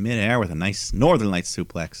catches him midair with a nice Northern Lights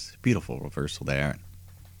suplex. Beautiful reversal there.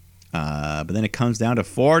 But then it comes down to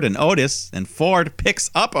Ford and Otis, and Ford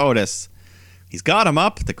picks up Otis. He's got him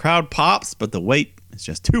up. The crowd pops, but the weight is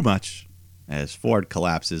just too much as Ford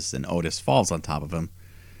collapses and Otis falls on top of him.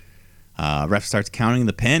 Ref starts counting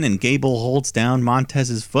the pin, and Gable holds down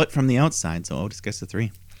Montez's foot from the outside, so Otis gets the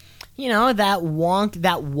 3. You know, that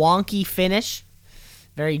wonky finish.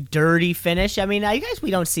 Very dirty finish. I mean, I guess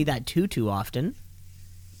we don't see that too often.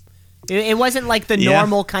 It wasn't like the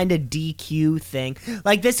normal kind of DQ thing.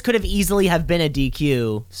 Like, this could have easily have been a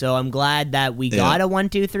DQ, so I'm glad that we got a 1,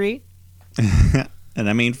 2, 3. And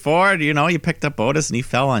I mean, Ford, you know, you picked up Otis and he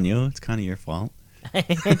fell on you. It's kind of your fault.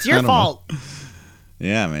 It's your fault.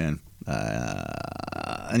 Yeah, man.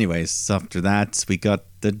 Anyways, after that, we got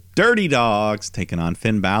the Dirty Dogs taking on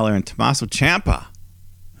Finn Balor and Tommaso Ciampa,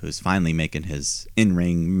 who's finally making his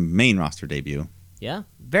in-ring main roster debut. Yeah,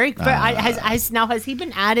 has he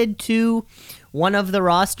been added to one of the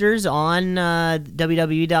rosters on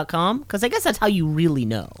WWE.com? Because I guess that's how you really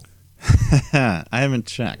know. I haven't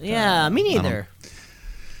checked. Yeah, me neither.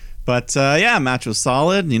 But match was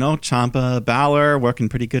solid. You know, Ciampa, Balor working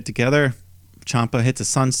pretty good together. Ciampa hits a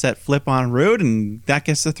sunset flip on Rude, and that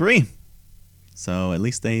gets the 3. So at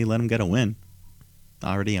least they let him get a win.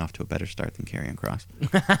 Already off to a better start than Karrion Kross.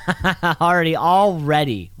 already.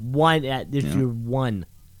 You're one.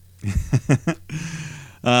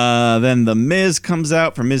 Then The Miz comes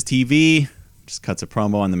out from Miz TV, just cuts a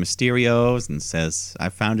promo on the Mysterios and says, "I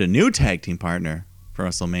found a new tag team partner for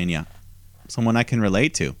WrestleMania. Someone I can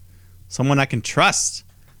relate to. Someone I can trust.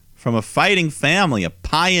 From a fighting family, a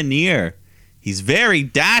pioneer. He's very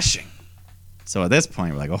dashing." So at this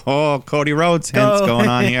point, we're like, oh, Cody Rhodes hints going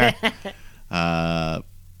on here. But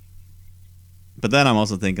then I'm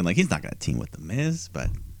also thinking, like, he's not going to team with The Miz, but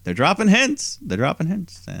they're dropping hints.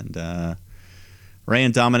 And Ray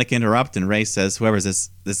and Dominic interrupt, and Ray says, whoever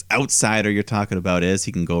this outsider you're talking about is,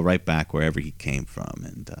 he can go right back wherever he came from.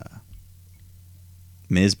 And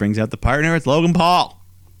Miz brings out the partner. It's Logan Paul.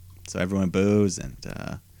 So everyone boos, and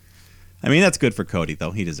I mean, that's good for Cody,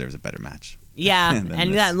 though. He deserves a better match. Yeah,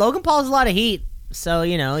 and Logan Paul has a lot of heat, so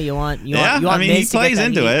you know you want. I mean, he plays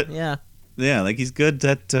into it. Yeah, like he's good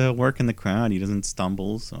at working the crowd. He doesn't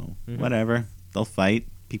stumble, so whatever. They'll fight.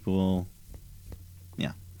 People will.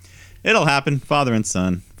 Yeah, it'll happen. Father and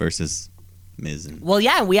son versus Miz. And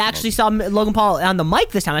we actually saw Logan Paul on the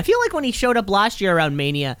mic this time. I feel like when he showed up last year around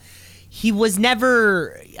Mania, he was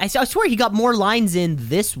never. I swear he got more lines in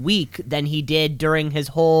this week than he did during his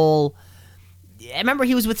whole. I remember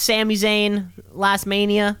he was with Sami Zayn last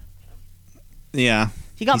Mania. Yeah.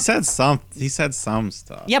 He said some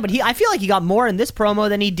stuff. Yeah, but I feel like he got more in this promo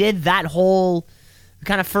than he did that whole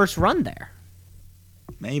kind of first run there.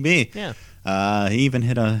 Maybe. Yeah. He even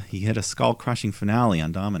hit a skull crushing finale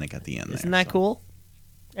on Dominic at the end. Isn't that cool?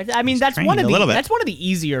 I mean, that's one of the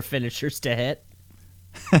easier finishers to hit.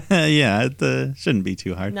 Yeah, it shouldn't be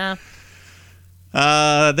too hard. Nah.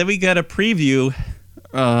 Then we got a preview.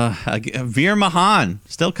 Veer Mahan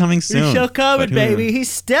still coming soon. He's still coming, baby.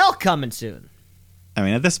 He's still coming soon. I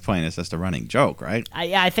mean, at this point, it's just a running joke, right?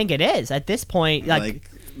 I think it is. At this point, like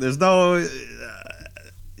there's no.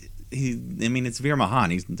 It's Veer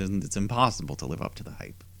Mahan. It's impossible to live up to the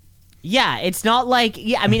hype. Yeah, it's not like.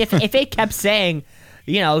 Yeah, I mean, if it kept saying,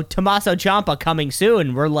 Tommaso Ciampa coming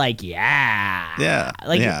soon, we're like, yeah.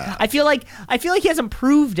 I feel like he hasn't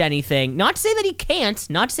proved anything. Not to say that he can't.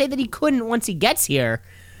 Not to say that he couldn't once he gets here.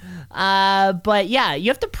 But yeah, you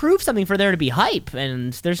have to prove something for there to be hype,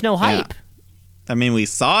 and there's no hype. Yeah. I mean, we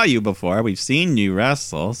saw you before. We've seen you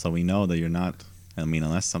wrestle, so we know that you're not. I mean,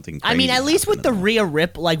 unless something crazy. I mean, at least with the Rhea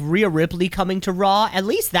Ripley coming to Raw, at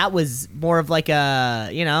least that was more of like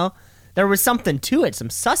a, there was something to it, some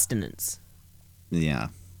sustenance. Yeah.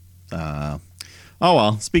 Oh,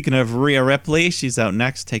 well, speaking of Rhea Ripley, she's out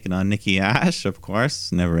next, taking on Nikki Ash, of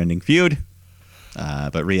course. Never-ending feud.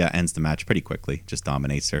 But Rhea ends the match pretty quickly, just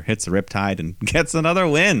dominates her, hits the Riptide, and gets another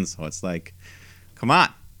win. So it's like, come on.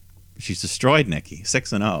 She's destroyed Nikki.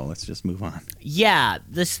 6-0. Let's just move on. Yeah,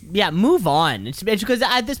 move on. It's because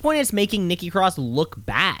at this point, it's making Nikki Cross look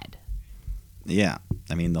bad. Yeah.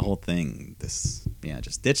 I mean, the whole thing, just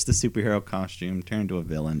ditch the superhero costume, turn into a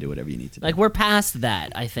villain, do whatever you need to do. Like, we're past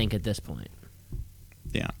that, I think, at this point.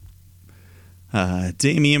 Yeah.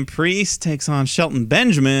 Damian Priest takes on Shelton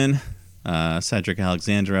Benjamin. Cedric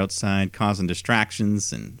Alexander outside, causing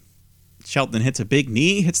distractions, and Shelton hits a big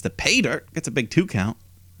knee, hits the pay dirt, gets a big 2 count.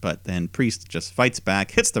 But then Priest just fights back,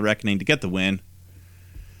 hits the Reckoning to get the win.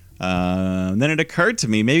 Then it occurred to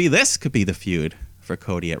me, maybe this could be the feud for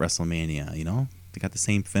Cody at WrestleMania, They got the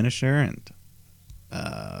same finisher, and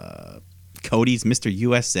Cody's Mr.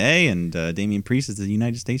 USA, and Damian Priest is the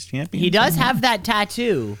United States champion. He does have that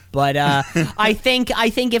tattoo, but I think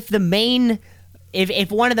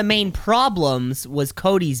if one of the main problems was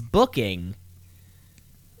Cody's booking,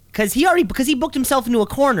 because he booked himself into a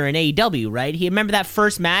corner in AEW, right? He remember that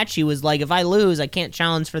first match. He was like, if I lose, I can't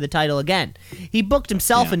challenge for the title again. He booked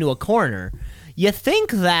himself into a corner. You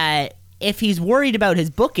think that if he's worried about his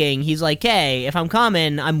booking, he's like, hey, if I'm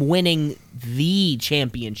coming, I'm winning the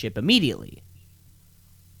championship immediately.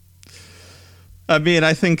 I mean,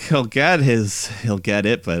 I think he'll get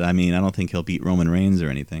it, but I mean, I don't think he'll beat Roman Reigns or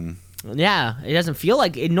anything. Yeah, it doesn't feel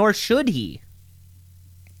like it, nor should he.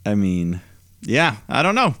 I mean, yeah, I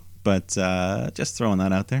don't know, but just throwing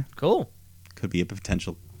that out there. Cool. Could be a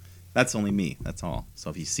potential. That's only me. That's all.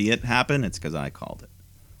 So if you see it happen, it's because I called it.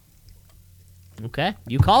 Okay,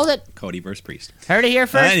 you called it. Cody versus Priest. Heard it here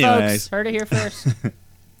first, folks. Heard it here first.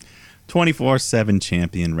 24/7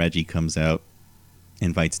 champion Reggie comes out,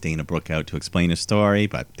 invites Dana Brooke out to explain his story,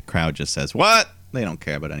 but the crowd just says, what? They don't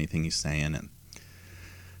care about anything he's saying.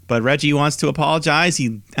 But Reggie wants to apologize.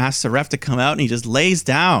 He asks the ref to come out, and he just lays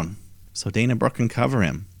down so Dana Brooke can cover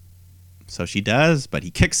him. So she does, but he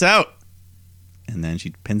kicks out. And then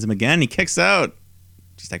she pins him again. He kicks out.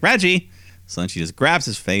 She's like, Reggie. So then she just grabs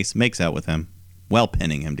his face, makes out with him, while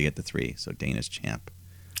pinning him to get the 3. So Dana's champ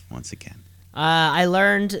once again. I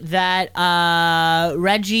learned that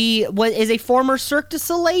Reggie is a former Cirque du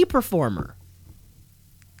Soleil performer.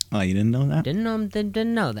 Oh, you didn't know that?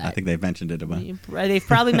 Didn't know that. I think they've mentioned it a bunch. They've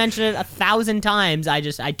probably mentioned it 1,000 times. I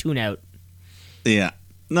tune out. Yeah.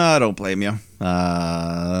 No, I don't blame you.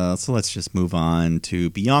 So let's just move on to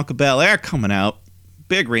Bianca Belair coming out.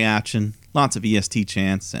 Big reaction. Lots of EST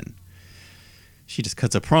chants. And she just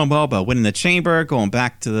cuts a promo about winning the Chamber, going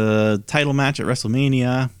back to the title match at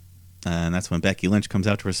WrestleMania. And that's when Becky Lynch comes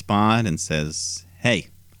out to respond and says, hey,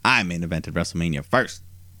 I main evented WrestleMania first.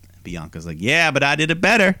 And Bianca's like, yeah, but I did it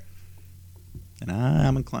better. And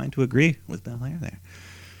I'm inclined to agree with Belair there.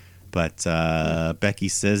 But Becky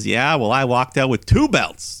says, yeah, well, I walked out with 2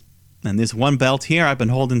 belts. And this 1 belt here I've been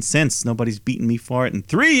holding since. Nobody's beaten me for it in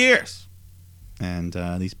 3 years. And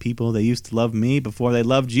these people, they used to love me before they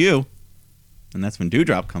loved you. And that's when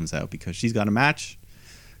Doudrop comes out because she's got a match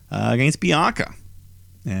against Bianca.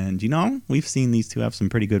 And, we've seen these two have some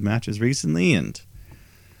pretty good matches recently. And,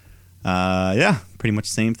 pretty much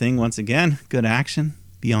the same thing once again. Good action.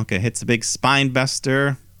 Bianca hits a big spine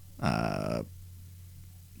buster.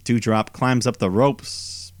 Doudrop climbs up the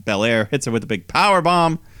ropes. Belair hits her with a big power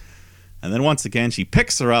bomb. And then once again, she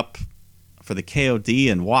picks her up for the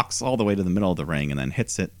KOD and walks all the way to the middle of the ring and then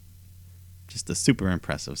hits it. Just a super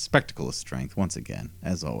impressive spectacle of strength once again,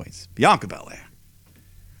 as always. Bianca Belair.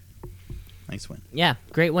 Nice win. Yeah,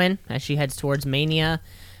 great win as she heads towards Mania.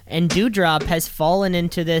 And Doudrop has fallen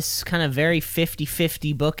into this kind of very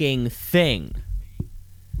 50-50 booking thing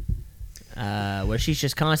where she's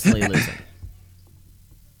just constantly losing.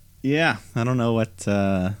 Yeah, I don't know what...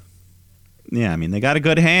 yeah, I mean, they got a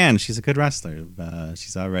good hand. She's a good wrestler.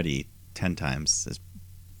 She's already 10 times as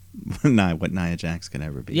what Nia Jax could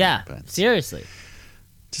ever be. Yeah, but seriously.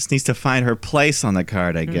 just needs to find her place on the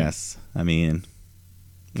card, I guess. I mean...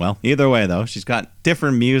 Well, either way, though, she's got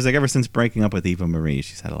different music. Ever since breaking up with Eva Marie,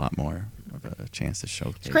 she's had a lot more of a chance to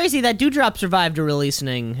showcase. It's crazy that Doudrop survived a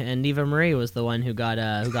releasing, and Eva Marie was the one who got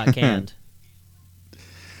canned.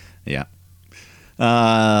 Yeah.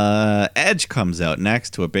 Edge comes out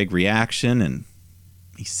next to a big reaction, and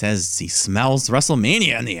he says he smells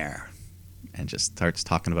WrestleMania in the air, and just starts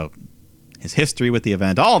talking about his history with the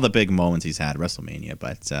event, all the big moments he's had at WrestleMania.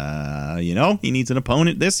 But, he needs an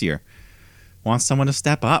opponent this year. Wants someone to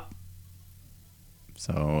step up.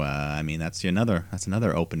 So, that's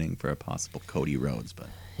another opening for a possible Cody Rhodes. But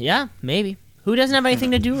yeah, maybe. Who doesn't have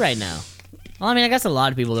anything to do right now? Well, I guess a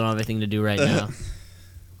lot of people don't have anything to do right now.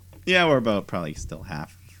 Yeah, we're about probably still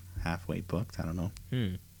halfway booked. I don't know.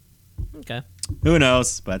 Okay. Who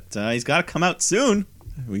knows? But he's got to come out soon.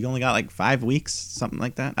 We only got like 5 weeks, something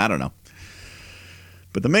like that. I don't know.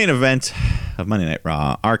 But the main event of Monday Night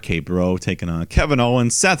Raw, RK Bro taking on Kevin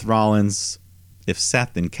Owens, Seth Rollins. If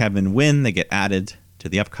Seth and Kevin win, they get added to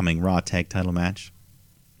the upcoming Raw Tag Title match.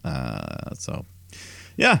 Match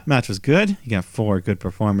was good. You got 4 good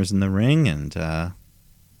performers in the ring, and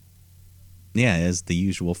as the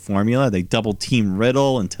usual formula, they double team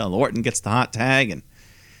Riddle until Orton gets the hot tag and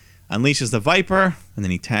unleashes the Viper, and then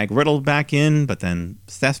he tag Riddle back in, but then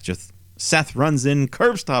Seth runs in,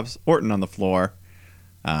 curb stops Orton on the floor.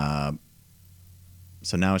 So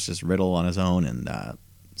now it's just Riddle on his own, and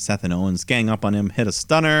Seth and Owens gang up on him, hit a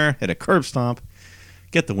stunner, hit a curb stomp,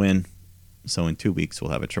 get the win. So in 2 weeks, we'll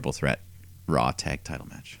have a triple threat Raw tag title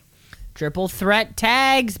match. Triple threat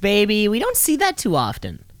tags, baby. We don't see that too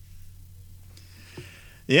often.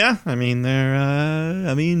 Yeah,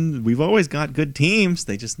 we've always got good teams.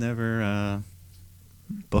 They just never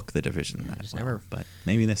book the division that well. But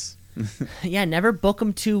maybe this. Yeah, never book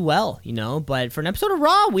them too well, But for an episode of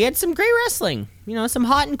Raw, we had some great wrestling. Some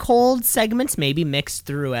hot and cold segments maybe mixed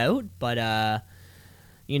throughout, but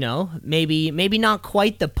maybe not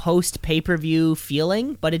quite the post pay-per-view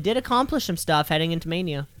feeling, but it did accomplish some stuff heading into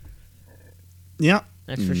Mania. Yeah,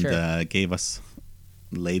 that's for sure.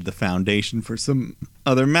 Laid the foundation for some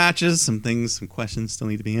other matches, some questions still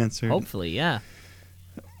need to be answered. Hopefully, yeah.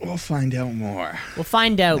 We'll find out more.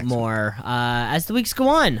 As the weeks go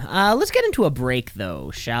on. Let's get into a break,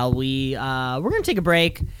 though, shall we? We're going to take a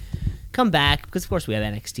break, come back, because, of course, we have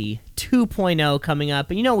NXT 2.0 coming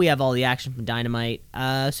up. And we have all the action from Dynamite,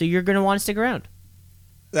 so you're going to want to stick around.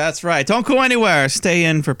 That's right. Don't go anywhere. Stay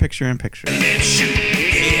in for picture-in-picture. Let's shoot.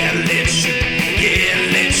 Yeah, let's shoot. Yeah,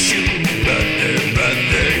 let's shoot. Brother,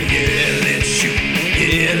 yeah, let's shoot.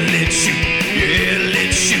 Yeah, let's shoot. Yeah,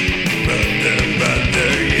 let's shoot.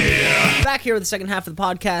 Brother, yeah. Back here with the second half of the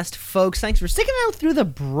podcast, folks. Thanks for sticking out through the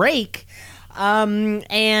break.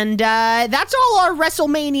 And that's all our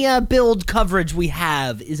WrestleMania build coverage we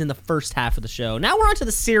have is in the first half of the show. Now we're on to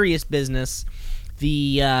the serious business.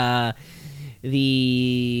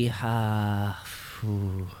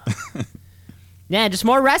 Yeah, just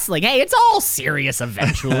more wrestling. Hey, it's all serious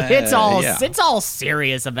eventually. It's all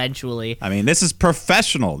serious eventually. This is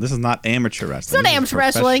professional. This is not amateur wrestling. It's not amateur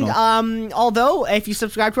wrestling. Although, if you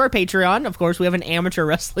subscribe to our Patreon, of course, we have an amateur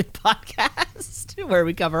wrestling podcast where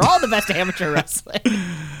we cover all the best amateur wrestling.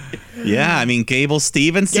 Yeah, Gable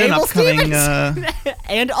Stevenson, upcoming...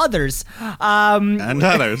 and others. And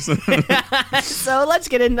others. So let's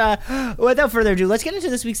get into... without further ado, let's get into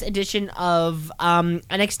this week's edition of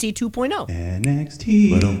NXT 2.0.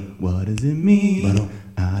 NXT, what does it mean?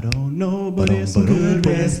 I don't know, but it's some good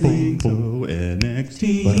wrestling. So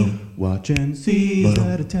NXT, watch and see.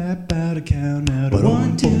 Gotta tap out a count out of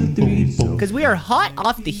 1, 2, 3. Because we are hot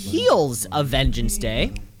off the heels of Vengeance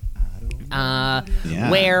Day.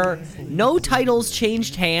 Where no titles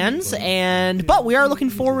changed hands, but we are looking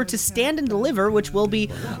forward to Stand and Deliver, which will be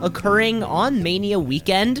occurring on Mania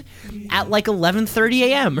weekend at like 11:30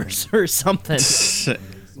 a.m. or something.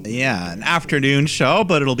 Yeah, an afternoon show,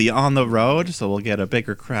 but it'll be on the road, so we'll get a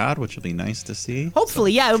bigger crowd, which will be nice to see.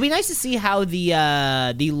 Hopefully, yeah, it'll be nice to see how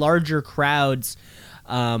the larger crowds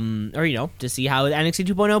or to see how NXT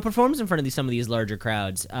 2.0 performs in front of some of these larger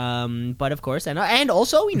crowds. But of course, and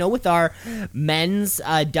also with our men's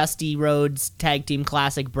Dusty Rhodes Tag Team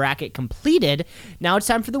Classic bracket completed, now it's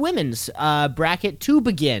time for the women's bracket to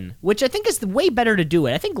begin, which I think is the way better to do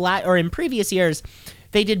it. I think in previous years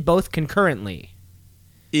they did both concurrently.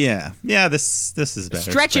 Yeah. This is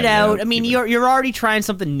better. Stretch it out. I mean, you're already trying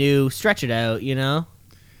something new. Stretch it out.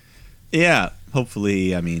 Yeah.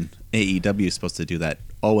 Hopefully, I mean, AEW is supposed to do that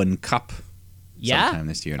Owen Cup sometime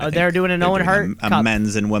this year. They're doing an Owen Hart Cup. A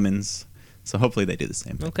men's and women's. So hopefully they do the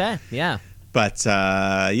same thing. Okay, yeah. But,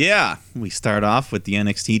 we start off with the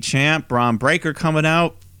NXT champ, Braun Breaker, coming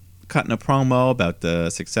out, cutting a promo about the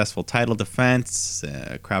successful title defense.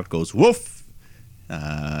 Crowd goes, woof.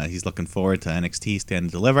 He's looking forward to NXT Stand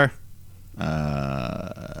and Deliver.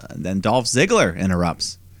 And then Dolph Ziggler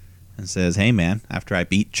interrupts and says, hey, man, after I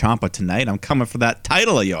beat Ciampa tonight, I'm coming for that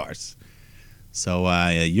title of yours. So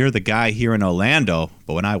you're the guy here in Orlando,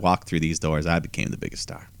 but when I walked through these doors, I became the biggest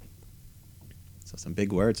star. So some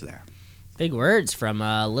big words there. Big words from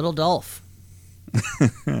little Dolph.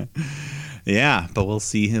 Yeah, but we'll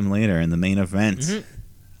see him later in the main event. Mm-hmm.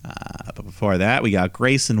 But before that, we got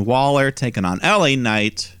Grayson Waller taking on LA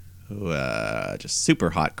Knight, who just super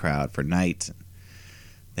hot crowd for Knight.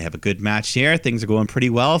 They have a good match here. Things are going pretty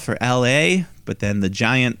well for LA, but then the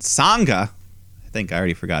giant Sanga, I think I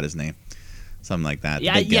already forgot his name, something like that.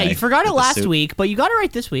 Yeah, you forgot it last week, but you got it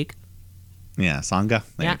right this week. Yeah, Sanga.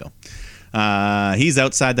 There you go. He's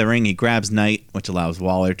outside the ring. He grabs Knight, which allows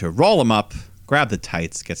Waller to roll him up, grab the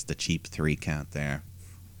tights, gets the cheap 3 count there.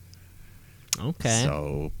 Okay.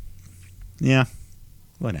 So, yeah,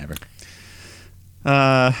 whatever.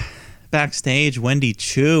 Backstage, Wendy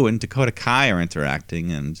Chu and Dakota Kai are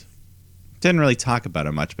interacting, and didn't really talk about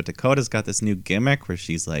it much, but Dakota's got this new gimmick where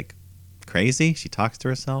she's, like, crazy. She talks to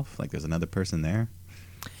herself like there's another person there.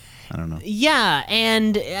 I don't know. Yeah,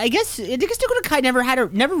 and I guess Dakota Kai never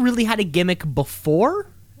really had a gimmick before,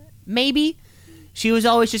 maybe. She was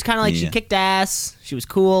always just kind of like, she kicked ass, she was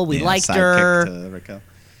cool, we liked her. To Raquel.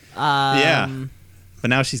 But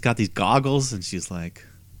now she's got these goggles, and she's like,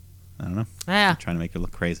 I don't know. Yeah. Trying to make her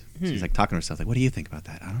look crazy. She's like talking to herself, like, what do you think about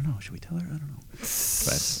that? I don't know. Should we tell her? I don't know.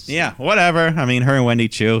 But yeah, whatever. I mean, her and Wendy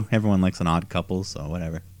Chu, everyone likes an odd couple, so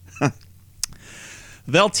whatever.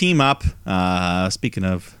 They'll team up. Speaking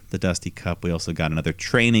of the Dusty Cup, we also got another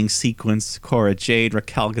training sequence. Cora Jade,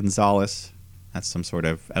 Raquel Gonzalez. That's some sort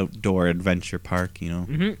of outdoor adventure park,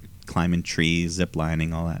 climbing trees, zip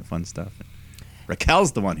lining, all that fun stuff.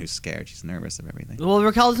 Raquel's the one who's scared. She's nervous of everything. Well,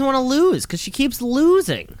 Raquel doesn't want to lose because she keeps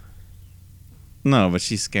losing. No, but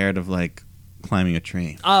she's scared of, like, climbing a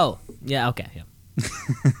tree. Oh, yeah, okay, yeah.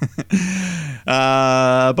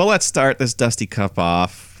 But let's start this Dusty Cup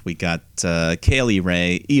off. We got Kaylee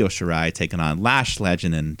Ray, Io Shirai taking on Lash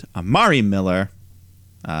Legend and Amari Miller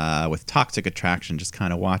with Toxic Attraction just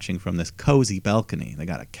kind of watching from this cozy balcony. They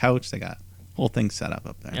got a couch. They got whole thing set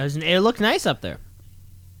up there. It looked nice up there.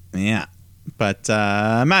 Yeah. But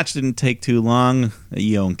match didn't take too long.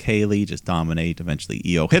 Io and Kaylee just dominate. Eventually,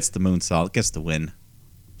 Io hits the moonsault, gets the win,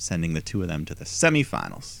 sending the two of them to the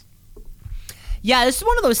semifinals. Yeah, this is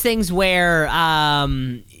one of those things where,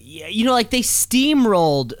 like they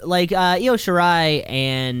steamrolled, like Io Shirai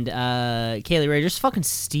and Kaylee Ray just fucking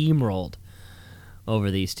steamrolled over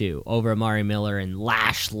these two, over Amari Miller and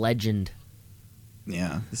Lash Legend.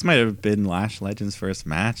 Yeah, this might have been Lash Legend's first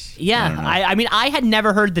match. Yeah, I mean, I had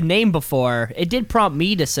never heard the name before. It did prompt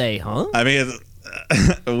me to say, huh? I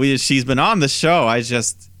mean, she's been on the show.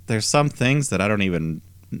 There's some things that I don't even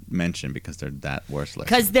mention because they're that worthless.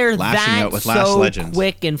 Because they're lashing that out with Lash so Legend.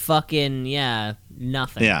 Quick and fucking,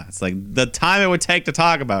 nothing. Yeah, it's like the time it would take to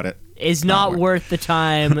talk about it is not worth the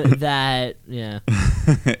time that,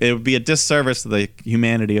 it would be a disservice to the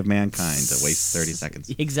humanity of mankind to waste 30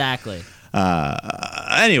 seconds. Exactly.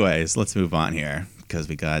 Anyways, let's move on here because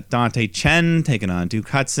we got Dante Chen taking on Duke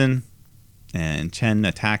Hudson, and Chen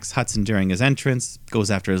attacks Hudson during his entrance, goes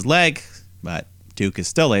after his leg, but Duke is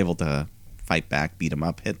still able to fight back, beat him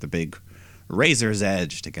up, hit the big razor's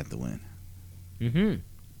edge to get the win.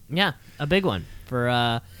 Mm-hmm. Yeah, a big one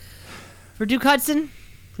for Duke Hudson.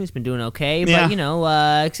 He's been doing okay, but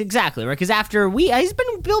exactly right. Because after he's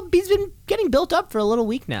been getting built up for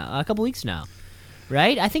a couple weeks now.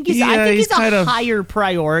 Right? I think he's a higher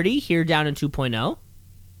priority here down in 2.0.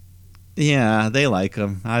 Yeah, they like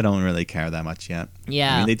him. I don't really care that much yet.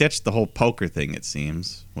 Yeah. I mean, they ditched the whole poker thing, it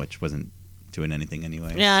seems, which wasn't doing anything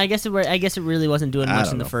anyway. Yeah, I guess it really wasn't doing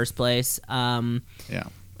much in the first place. Yeah.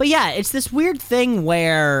 But yeah, it's this weird thing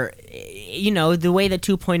where, the way that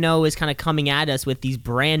 2.0 is kind of coming at us with these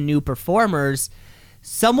brand new performers,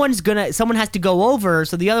 someone has to go over,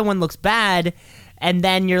 so the other one looks bad, and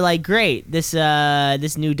then you're like, great, this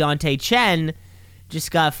new Dante Chen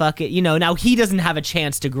just got now he doesn't have a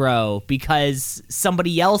chance to grow because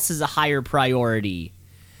somebody else is a higher priority.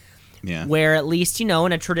 Yeah. Where at least, in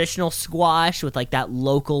a traditional squash with like that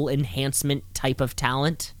local enhancement type of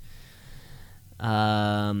talent,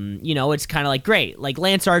 it's kind of like, great, like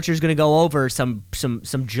Lance Archer's going to go over some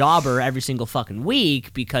jobber every single fucking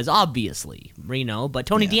week because obviously, but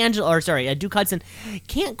Tony D'Angelo, Duke Hudson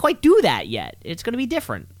can't quite do that yet. It's going to be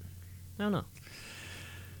different. I don't know.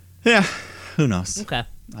 Yeah. Who knows? Okay.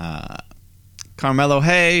 Carmelo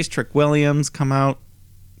Hayes, Trick Williams come out,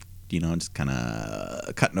 just kind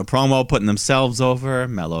of cutting a promo, putting themselves over.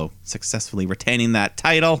 Melo successfully retaining that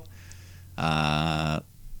title. But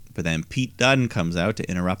then Pete Dunne comes out to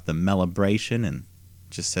interrupt the Melibration and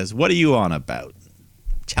just says, "What are you on about?"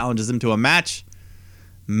 Challenges him to a match.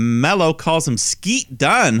 Melo calls him Skeet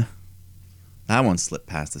Dunne. That one slipped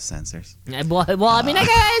past the censors. Well, I mean, is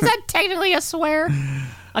that technically a swear?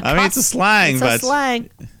 It's a slang, it's a slang.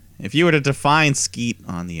 If you were to define Skeet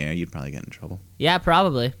on the air, you'd probably get in trouble. Yeah,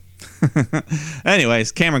 probably.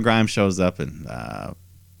 Anyways, Cameron Grimes shows up and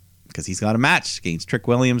because he's got a match against Trick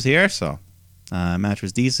Williams here, so match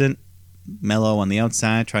was decent. Melo on the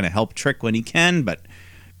outside trying to help Trick when he can, but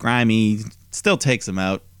Grimy still takes him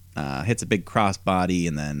out, hits a big crossbody,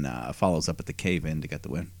 and then follows up at the cave-in to get the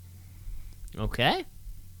win. Okay,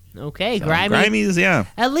 So Grimy's, yeah.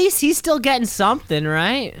 At least he's still getting something,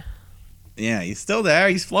 right? Yeah, he's still there.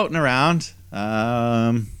 He's floating around.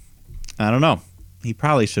 I don't know. He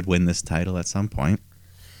probably should win this title at some point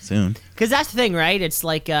soon. Because that's the thing, right? It's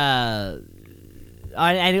like, and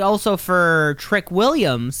also for Trick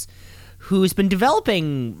Williams, who's been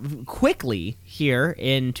developing quickly here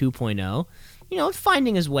in 2.0,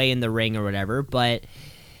 finding his way in the ring or whatever, but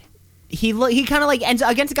he kind of like, and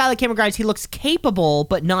against a guy like Cameron Grimes, he looks capable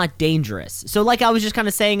but not dangerous. So like I was just kind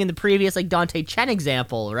of saying in the previous like Dante Chen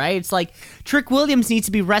example, right? It's like Trick Williams needs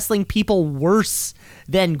to be wrestling people worse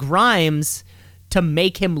than Grimes to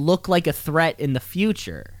make him look like a threat in the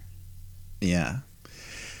future. Yeah,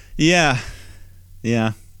 I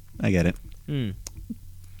get it.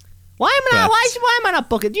 Why am I not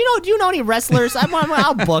booking? Do you know any wrestlers?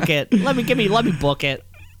 I'll book it. Let me book it.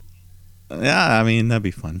 Yeah, I mean that'd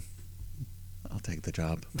be fun. I'll take the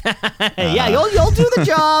job. Yeah, you'll do the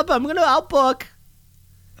job. I'll book.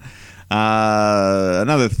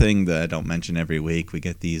 Another thing that I don't mention every week, we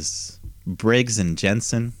get these Briggs and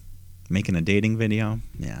Jensen making a dating video.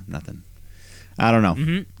 Yeah, nothing. I don't know.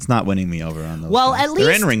 Mm-hmm. It's not winning me over on those. Well, things. at least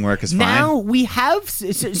their in-ring work is fine. Now we have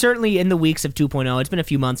certainly in the weeks of 2.0. It's been a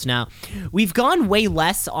few months now. We've gone way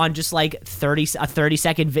less on just like a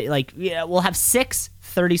 30-second we'll have 6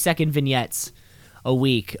 30-second vignettes a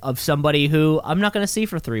week of somebody who I'm not going to see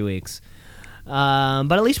for 3 weeks.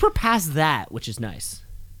 But at least we're past that, which is nice.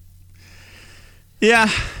 Yeah,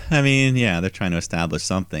 I mean, they're trying to establish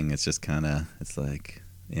something. It's just kind of,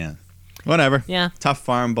 whatever. Yeah. Tough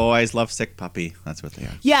farm boys, love sick puppy. That's what they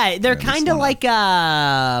are. Yeah, they're kind of like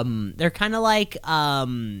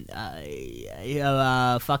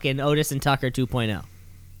fucking Otis and Tucker 2.0.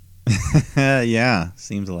 Yeah,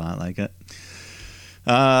 seems a lot like it.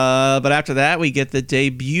 But after that, we get the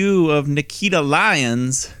debut of Nikita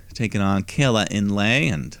Lyons taking on Kayla Inlay,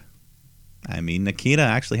 and I mean, Nikita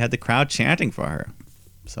actually had the crowd chanting for her.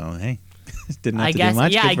 So hey, didn't have to do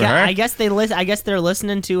much. Yeah, Good for her. I guess they're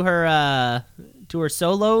listening to her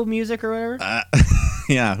solo music or whatever.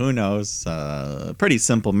 Yeah, who knows? Pretty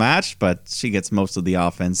simple match, but she gets most of the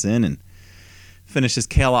offense in and finishes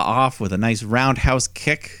Kayla off with a nice roundhouse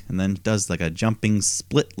kick, and then does like a jumping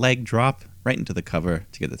split leg drop right into the cover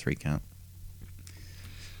to get the 3 count.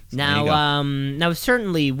 So now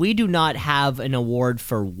certainly we do not have an award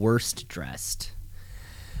for worst dressed,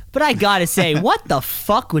 but I gotta say, what the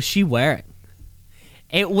fuck was she wearing?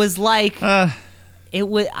 It was like it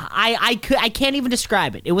was I can't even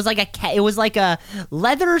describe it. It was like a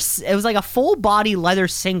full body leather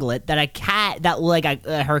singlet that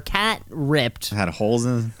her cat ripped. It had holes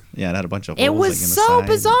in. Yeah, it had a bunch of holes. It was like, in the so side.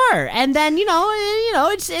 bizarre. And then and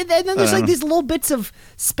then there's like these little bits of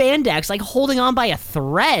spandex like holding on by a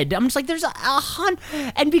thread. I'm just like, there's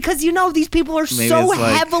and because these people are Maybe so it's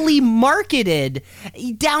like, heavily marketed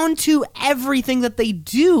down to everything that they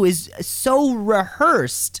do is so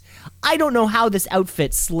rehearsed. I don't know how this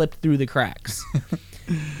outfit slipped through the cracks.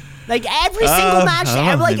 Like every single match,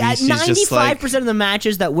 like 95% of the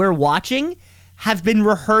matches that we're watching have been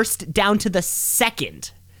rehearsed down to the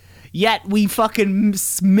second. Yet we fucking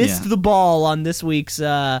missed the ball on this week's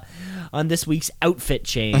outfit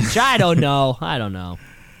change. I don't know.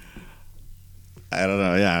 I don't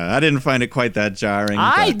know. Yeah, I didn't find it quite that jarring.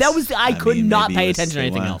 I but, could mean, not maybe pay it was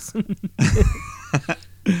attention to still, anything else.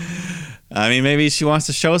 I mean, maybe she wants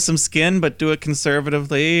to show some skin, but do it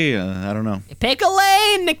conservatively. I don't know. Pick a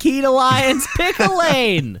lane, Nikita Lyons. Pick a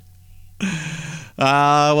lane.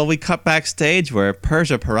 Well, we cut backstage where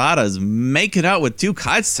Persia Parada's making out with Duke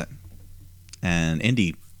Hudson. And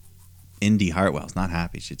Indy Hartwell's not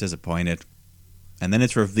happy. She's disappointed. And then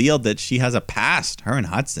it's revealed that she has a past. Her and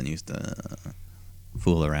Hudson used to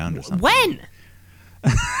fool around or something. When?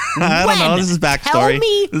 I don't know. This is backstory. Tell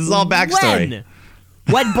me this is all backstory.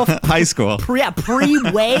 When High school.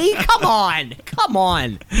 Pre-way? Come on.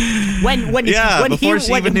 When before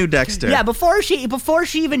she even knew Dexter. Yeah, before she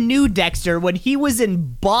even knew Dexter, when he was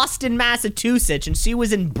in Boston, Massachusetts, and she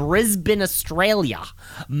was in Brisbane, Australia,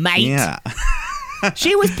 mate. Yeah.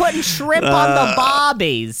 She was putting shrimp on the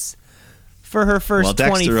bobbies for her first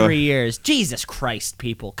 23 years. Jesus Christ,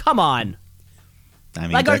 people. Come on. I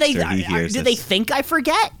mean, like, Dexter, do they think I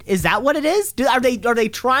forget? Is that what it is? Are they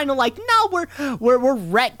trying to no? We're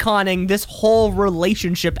retconning this whole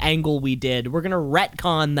relationship angle we did. We're gonna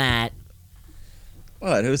retcon that.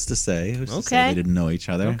 What? Who's to say? Who's to say they didn't know each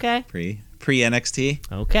other? Okay. Pre NXT.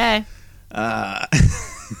 Okay. I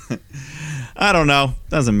don't know.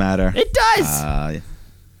 Doesn't matter. It does.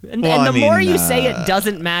 And the more you say it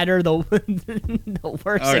doesn't matter, the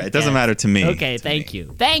worse. All right, it doesn't matter to me. Okay, thank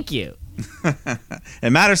you.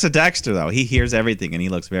 It matters to Dexter, though. He hears everything, and he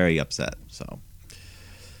looks very upset. So,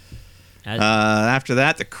 after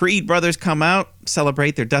that, the Creed brothers come out,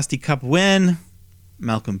 celebrate their Dusty Cup win.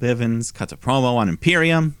 Malcolm Bivens cuts a promo on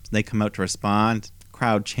Imperium. They come out to respond.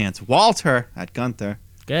 Crowd chants Walter at Gunther.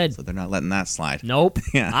 Good. So they're not letting that slide. Nope.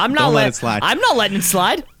 Yeah, I'm not don't let it slide. I'm not letting it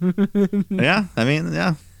slide. Yeah, I mean,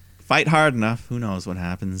 yeah. Fight hard enough. Who knows what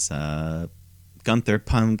happens? Gunther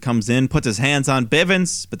comes in, puts his hands on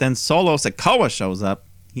Bivens, but then Solo Sikoa shows up.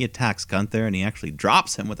 He attacks Gunther, and he actually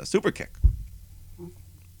drops him with a super kick.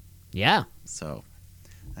 Yeah. So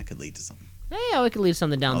that could lead to something. Yeah, we could leave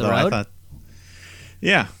something down the road.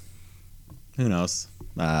 Yeah. Who knows?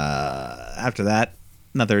 After that,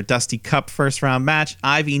 another Dusty Cup first-round match.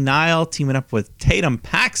 Ivy Nile teaming up with Tatum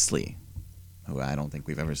Paxley, who I don't think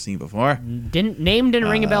we've ever seen before. Didn't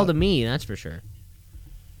ring a bell to me, that's for sure.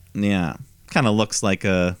 Yeah. Kind of looks like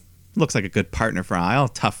a good partner for Isle.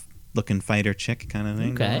 Tough looking fighter chick kind of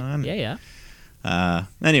thing. Okay. Going on. Yeah.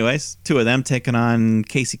 Anyways, two of them taking on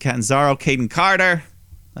Casey Catanzaro, Caden Carter.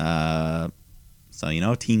 So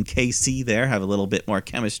Team KC there have a little bit more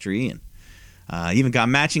chemistry and even got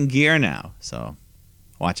matching gear now. So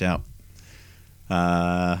watch out.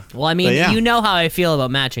 Well, I mean, you know how I feel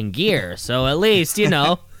about matching gear, so at least they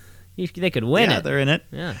could win it. Yeah, they're in it.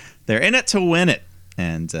 Yeah, they're in it to win it.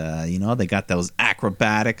 And, they got those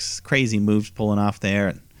acrobatics, crazy moves pulling off there.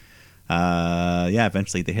 And,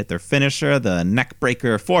 eventually they hit their finisher, the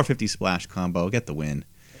neckbreaker 450 splash combo, get the win.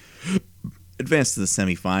 Advance to the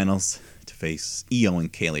semifinals to face Io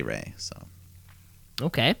and Kaylee Ray. So,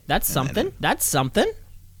 okay, that's something.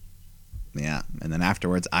 Yeah, and then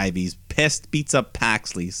afterwards, Ivy's pissed, beats up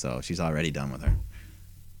Paxley, so she's already done with her.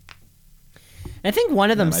 I think one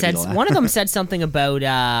of them said something about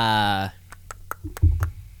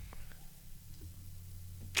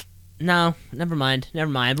no, never mind.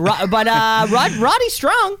 But Roddy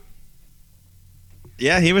Strong.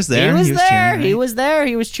 Yeah, he was there. He was there.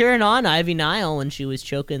 He was cheering on Ivy Nile when she was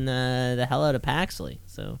choking the hell out of Paxley.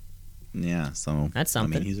 So yeah, so that's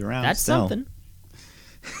something. I mean, he's around. That's still. something.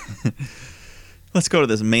 Let's go to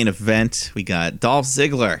this main event. We got Dolph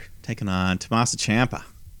Ziggler taking on Tommaso Ciampa.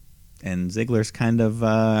 And Ziggler's kind of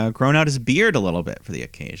grown out his beard a little bit for the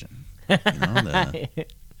occasion. The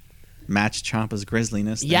match Ciampa's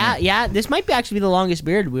grisliness there. Yeah. This might actually be the longest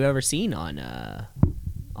beard we've ever seen on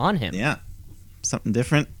him. Yeah. Something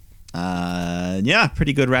different.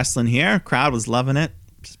 Pretty good wrestling here. Crowd was loving it.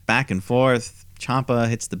 Just back and forth. Ciampa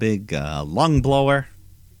hits the big lung blower.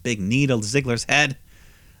 Big needle to Ziggler's head.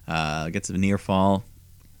 Gets a near fall.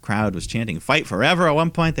 Crowd was chanting "Fight Forever" at one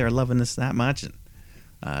point. They were loving this that much. And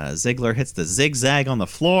Ziggler hits the zigzag on the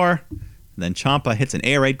floor. And then Ciampa hits an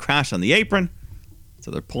air raid crash on the apron. So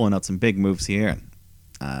they're pulling out some big moves here.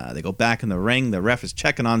 They go back in the ring. The ref is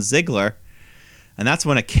checking on Ziggler. And that's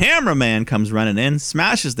when a cameraman comes running in,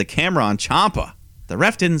 smashes the camera on Ciampa. The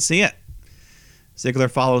ref didn't see it.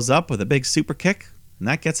 Ziggler follows up with a big super kick, and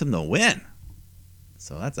that gets him the win.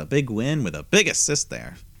 So that's a big win with a big assist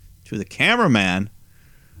there to the cameraman,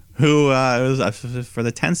 who was for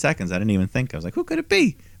the 10 seconds I didn't even think. I was like, who could it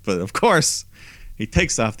be? But of course, he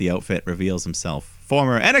takes off the outfit, reveals himself.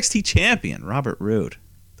 Former NXT champion Robert Roode,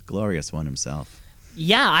 the glorious one himself.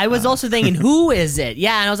 Yeah, I was also thinking, who is it?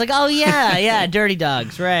 Yeah, and I was like, oh yeah, Dirty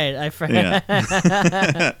Dogs, right?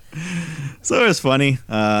 Yeah. So it was funny.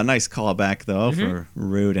 Nice callback though for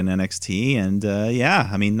Rude and NXT, and yeah,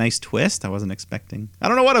 I mean, nice twist. I wasn't expecting. I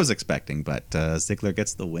don't know what I was expecting, but Ziggler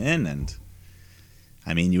gets the win, and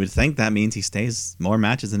I mean, you would think that means he stays more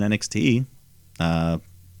matches in NXT.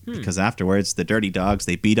 Because afterwards, the Dirty Dogs,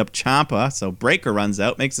 they beat up Ciampa, so Breakker runs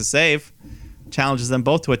out, makes a save, challenges them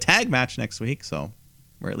both to a tag match next week, so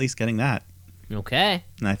we're at least getting that. Okay.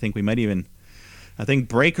 And I think we might even... I think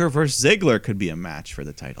Breakker versus Ziggler could be a match for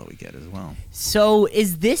the title we get as well. So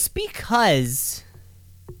is this because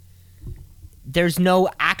there's no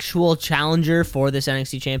actual challenger for this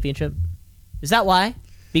NXT Championship? Is that why?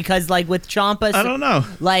 Because, like, with Ciampa... I don't know.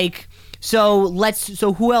 Like... So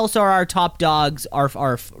who else are our top dogs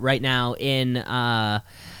are right now in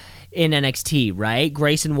NXT, right?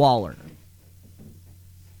 Grayson Waller.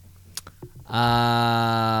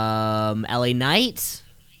 LA Knight.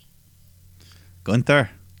 Gunther,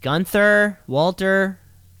 Walter.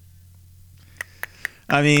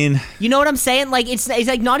 I mean, you know what I'm saying? Like it's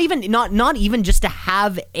like not even just to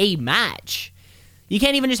have a match. You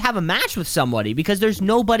can't even just have a match with somebody because there's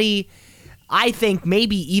nobody, I think,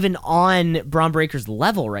 maybe even on Braun Breaker's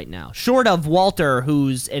level right now. Short of Walter,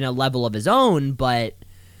 who's in a level of his own, but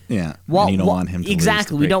yeah, you don't want him to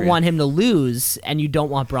exactly. lose. We don't want him to lose, and you don't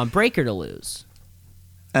want Braun Breaker to lose.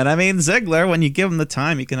 And I mean, Ziggler, when you give him the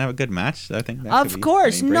time, he can have a good match. I think. That of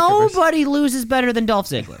course, nobody loses better than Dolph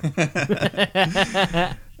Ziggler.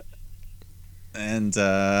 And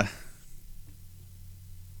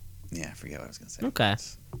yeah, I forget what I was going to say. Okay.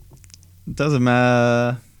 It doesn't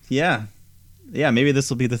matter. Yeah, maybe this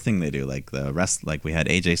will be the thing they do. Like like we had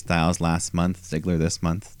AJ Styles last month, Ziggler this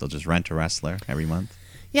month. They'll just rent a wrestler every month.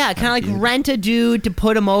 Yeah, kind of like rent a dude to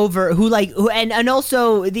put him over and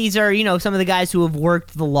also these are, you know, some of the guys who have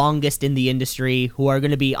worked the longest in the industry, who are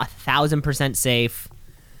going to be 1,000% safe,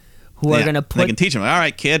 who are going to put... They can teach him, all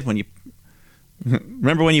right, kid,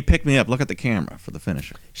 remember when you picked me up, look at the camera for the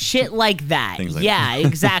finisher. Shit like that. Like that.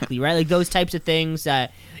 Exactly, right? Like those types of things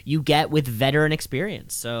that you get with veteran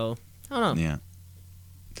experience. So, I don't know. Yeah.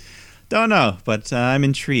 Don't know, but I'm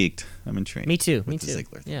intrigued. Me too. Me too.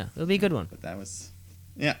 Ziggler. Yeah, it'll be a good one. But that was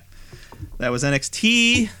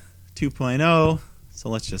NXT 2.0. So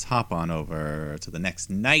let's just hop on over to the next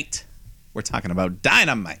night. We're talking about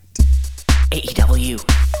Dynamite. AEW.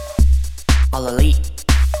 All Elite.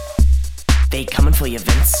 They coming for you,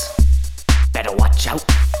 Vince. Better watch out.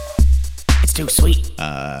 It's too sweet.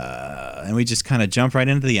 And we just kind of jump right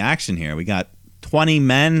into the action here. We got 20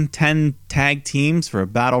 men, 10 tag teams for a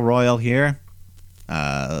battle royal here.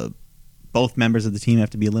 Both members of the team have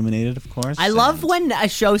to be eliminated, of course. I love when a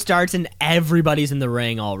show starts and everybody's in the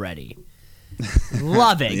ring already.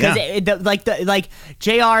 Love it. Because like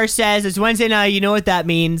JR says, it's Wednesday night, you know what that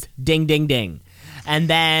means. Ding, ding, ding. And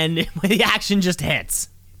then the action just hits.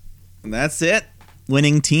 And that's it.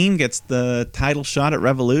 Winning team gets the title shot at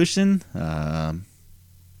Revolution.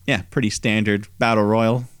 Yeah, pretty standard battle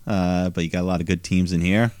royal. But you got a lot of good teams in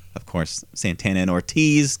here. Of course, Santana and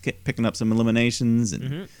Ortiz picking up some eliminations.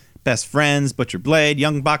 And Best Friends, Butcher Blade,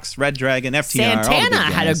 Young Bucks, Red Dragon, FTR. Santana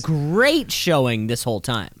had a great showing this whole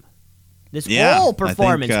time. This whole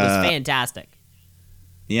performance was fantastic.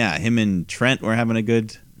 Yeah, him and Trent were having a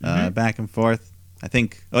good back and forth. I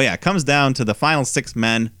think, it comes down to the final 6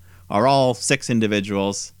 men are all 6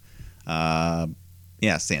 individuals.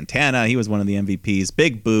 Santana, he was one of the MVPs.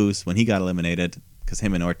 Big boost when he got eliminated because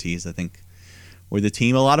him and Ortiz, I think, were the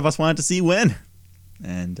team a lot of us wanted to see win.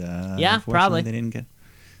 And probably. They didn't get...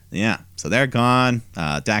 Yeah, so they're gone.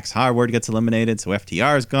 Dax Harwood gets eliminated, so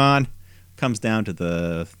FTR is gone. Comes down to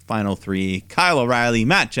the final 3. Kyle O'Reilly,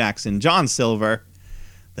 Matt Jackson, John Silver.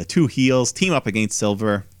 The 2 heels team up against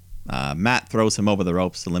Silver. Matt throws him over the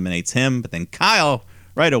ropes, eliminates him. But then Kyle,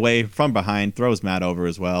 right away from behind, throws Matt over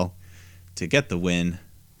as well to get the win.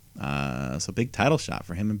 So big title shot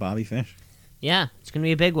for him and Bobby Fish. Yeah, it's going to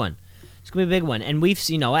be a big one. And we've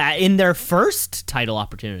seen, in their first title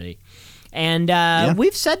opportunity. And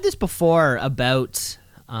we've said this before about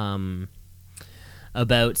some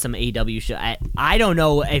AEW show. I don't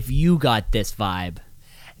know if you got this vibe.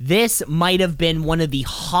 This might have been one of the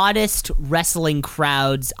hottest wrestling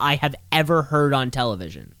crowds I have ever heard on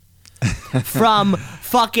television. from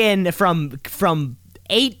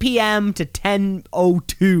 8 p.m. to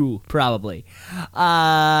 10:02 probably.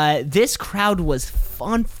 This crowd was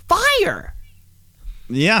on fire.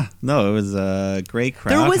 Yeah, no, it was a great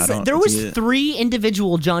crowd. There was 3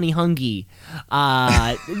 individual Johnny Hungy,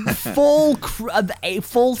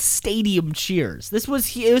 full stadium cheers. This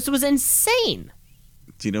was insane.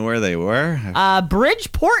 Do you know where they were?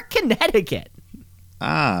 Bridgeport, Connecticut.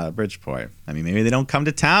 Bridgeport. I mean, maybe they don't come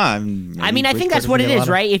to town. I think that's what it is,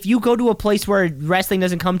 right? If you go to a place where wrestling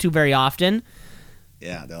doesn't come to very often.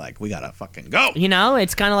 Yeah, they're like, we gotta fucking go. You know,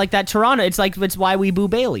 it's kind of like that Toronto. It's why we boo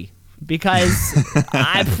Bailey. Because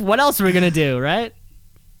what else are we going to do, right?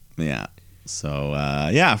 Yeah. So,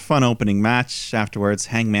 fun opening match. Afterwards,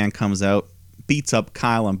 Hangman comes out, beats up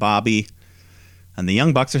Kyle and Bobby. And the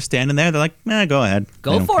Young Bucks are standing there. They're like, go ahead.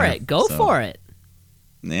 Go for it. Go for it.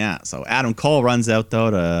 Yeah, so Adam Cole runs out,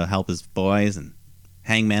 though, to help his boys, and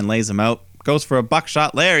Hangman lays him out, goes for a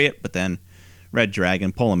buckshot lariat, but then Red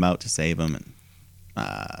Dragon pull him out to save him, and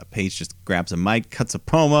Page just grabs a mic, cuts a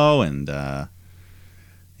promo, and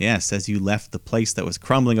says you left the place that was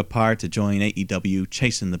crumbling apart to join AEW,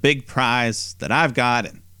 chasing the big prize that I've got,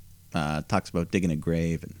 and talks about digging a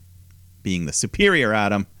grave and being the superior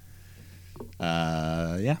Adam.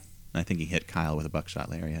 I think he hit Kyle with a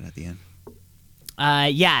buckshot lariat at the end.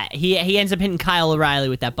 He ends up hitting Kyle O'Reilly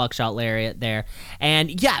with that buckshot lariat there. And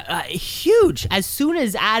huge. As soon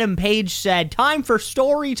as Adam Page said, time for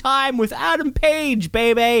story time with Adam Page,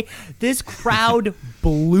 baby, this crowd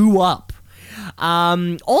blew up.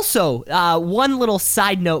 Also, one little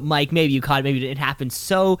side note, Mike, maybe you caught it, maybe it happened.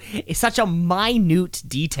 It's such a minute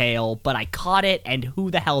detail, but I caught it, and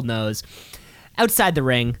who the hell knows. Outside the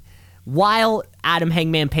ring, while Adam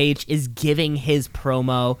Hangman Page is giving his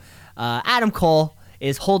promo, Adam Cole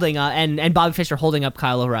is holding up, and Bobby Fish are holding up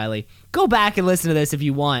Kyle O'Reilly. Go back and listen to this if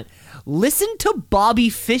you want. Listen to Bobby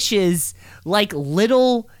Fish's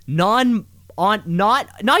little he's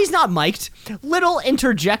not mic'd, little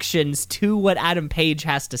interjections to what Adam Page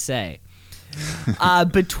has to say.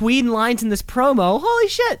 Between lines in this promo, holy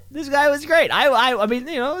shit, this guy was great. I mean,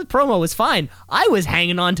 the promo was fine. I was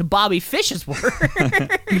hanging on to Bobby Fish's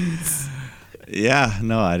words. Yeah,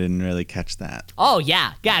 no, I didn't really catch that. Oh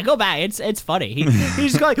yeah, go back. It's funny.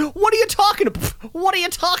 He's going, what are you talking about? What are you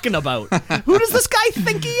talking about? Who does this guy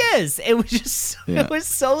think he is? It was just, It was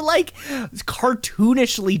so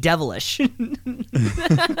cartoonishly devilish,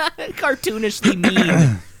 cartoonishly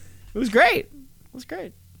mean. It was great.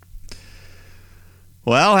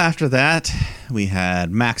 Well, after that, we had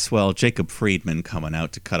Maxwell Jacob Friedman coming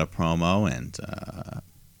out to cut a promo, and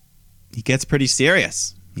he gets pretty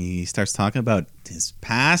serious. He starts talking about his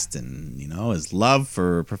past and, his love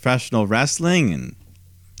for professional wrestling, and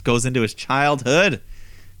goes into his childhood.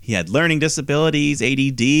 He had learning disabilities,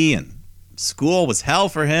 ADD, and school was hell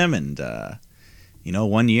for him. And,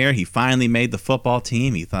 one year he finally made the football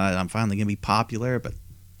team. He thought, I'm finally going to be popular. But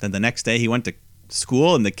then the next day he went to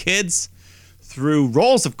school, and the kids threw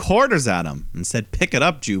rolls of quarters at him and said, pick it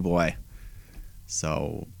up, Jew boy.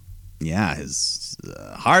 So, his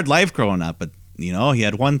hard life growing up, but he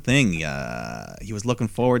had one thing he was looking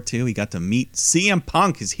forward to. He got to meet CM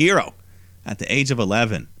Punk, his hero, at the age of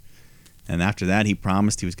 11. And after that, he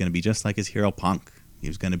promised he was going to be just like his hero Punk. He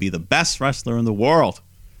was going to be the best wrestler in the world.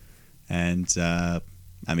 And,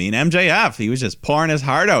 MJF, he was just pouring his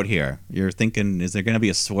heart out here. You're thinking, is there going to be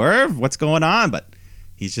a swerve? What's going on? But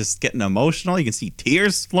he's just getting emotional. You can see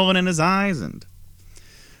tears flowing in his eyes. And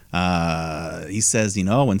he says,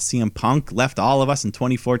 when CM Punk left all of us in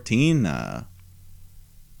 2014...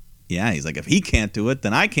 he's like, if he can't do it,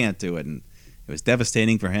 then I can't do it. And it was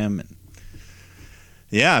devastating for him. And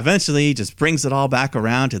eventually he just brings it all back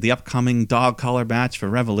around to the upcoming dog collar match for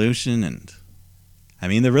Revolution. And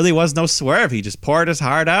there really was no swerve. He just poured his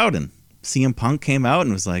heart out, and CM Punk came out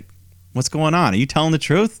and was like, what's going on? Are you telling the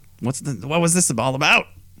truth? What was this all about?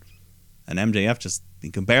 And MJF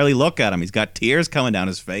he can barely look at him. He's got tears coming down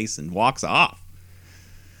his face and walks off.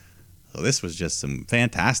 So this was just some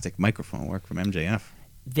fantastic microphone work from MJF.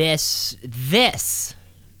 This,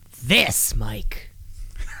 Mike.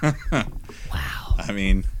 Wow.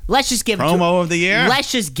 Let's just give promo of the year.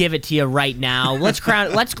 Let's just give it to you right now. Let's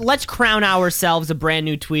crown ourselves a brand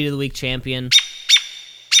new Tweet of the Week champion.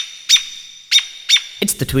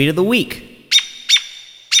 It's the Tweet of the Week.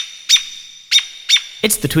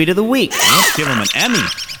 It's the Tweet of the Week. Let's give him an Emmy.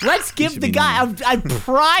 Let's give the guy a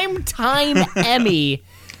prime time Emmy.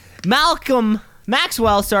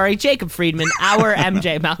 Maxwell Jacob Friedman, our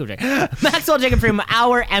Maxwell Jacob Friedman,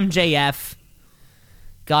 our MJF,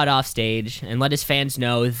 got off stage and let his fans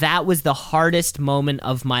know that was the hardest moment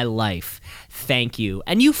of my life. Thank you.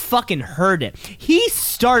 And you fucking heard it. He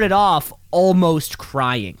started off almost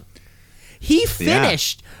crying. He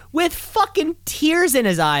finished with fucking tears in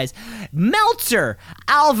his eyes. Meltzer,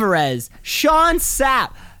 Alvarez, Sean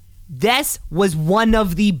Sapp. This was one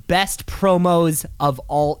of the best promos of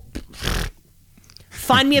all.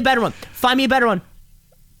 Find me a better one.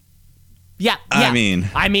 Yeah. I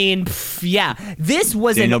mean, yeah. This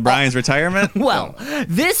was Daniel Bryan's retirement. Well,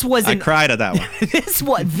 this was I cried at that one.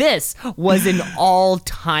 This was an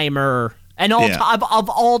all-timer, of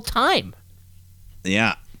all time.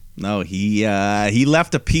 Yeah. No, he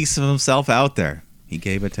left a piece of himself out there. He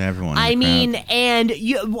gave it to everyone. I mean, and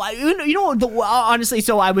honestly,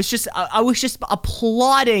 so I was just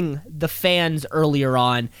applauding the fans earlier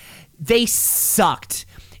on. They sucked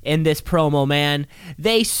in this promo, man.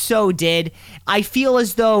 They so did. I feel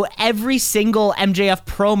as though every single MJF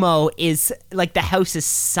promo is like the house is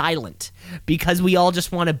silent because we all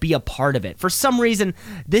just want to be a part of it. For some reason,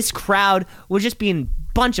 this crowd was just being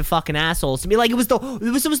bunch of fucking assholes to me. Like it was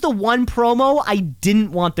the one promo I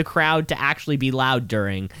didn't want the crowd to actually be loud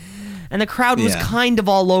during. And the crowd was kind of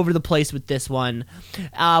all over the place with this one.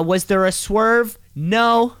 Was there a swerve?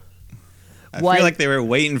 No. I feel like they were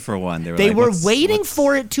waiting for one. They were waiting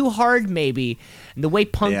for it too hard, maybe. And the way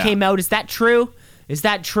Punk came out, is that true? Is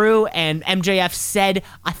that true? And MJF said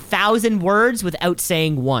 1,000 words without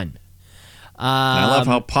saying one. I love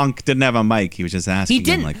how Punk didn't have a mic. He was just asking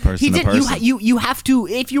him like person to person. You have to,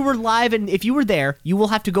 if you were live and if you were there, you will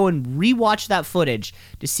have to go and rewatch that footage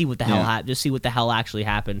to see what the hell to see what the hell actually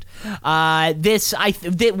happened.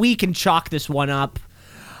 We can chalk this one up.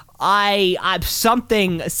 Someone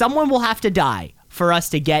will have to die for us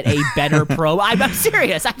to get a better pro. I'm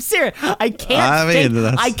serious. I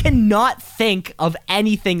cannot think of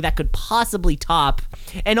anything that could possibly top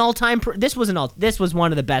an all-time. This was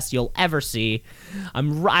one of the best you'll ever see.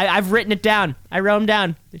 I've written it down. I wrote him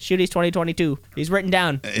down. It's Shooty's 2022. He's written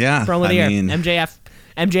down. Yeah, promo of the year.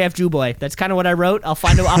 MJF Jew Boy. That's kind of what I wrote. I'll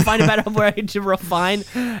find a better way to refine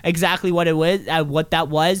exactly what it was, what that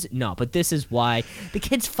was. No, but this is why the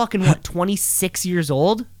kid's fucking 26 years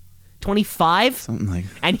old. 25, something like,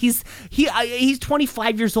 and he's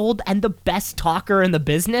 25 years old and the best talker in the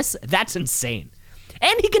business. That's insane.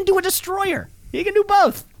 And he can do a destroyer. He can do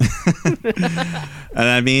both. And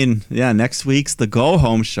I mean, next week's the go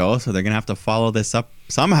home show, so they're gonna have to follow this up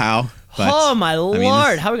somehow. But, oh my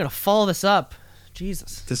lord, how are we gonna follow this up?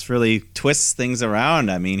 Jesus, this really twists things around.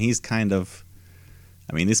 I mean, he's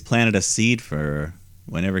he's planted a seed for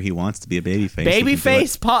whenever he wants to be a babyface.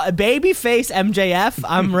 Babyface MJF.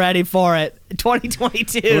 I'm ready for it.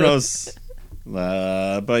 2022. Who knows?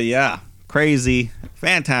 But yeah, crazy,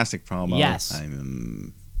 fantastic promo. Yes. I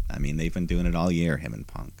mean, they've been doing it all year, him and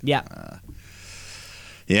Punk. Yeah.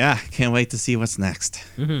 Can't wait to see what's next.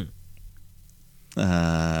 Mm-hmm.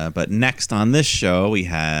 But next on this show, we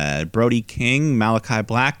had Brody King, Malachi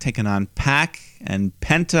Black taking on Pac and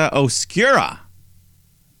Penta Oscura,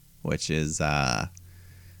 which is it's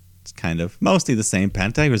kind of mostly the same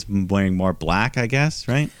Penta. He was wearing more black, I guess,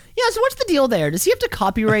 right? Yeah, so what's the deal there? Does he have to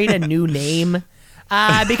copyright a new name?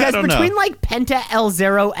 Because between like Penta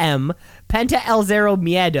L0M, Penta L0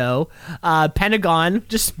 Miedo, Pentagon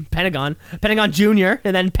Jr.,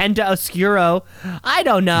 and then Penta Oscuro, I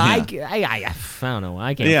don't know. Yeah. I don't know.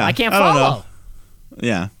 I can't follow.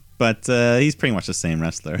 Yeah, but he's pretty much the same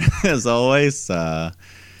wrestler as always.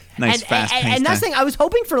 Nice, fast-paced. And that's the thing. I was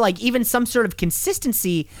hoping for like even some sort of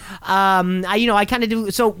consistency. I kind of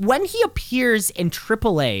do. So when he appears in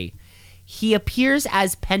AAA, he appears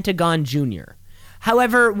as Pentagon Jr.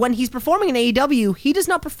 However, when he's performing in AEW, he does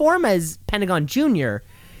not perform as Pentagon Jr.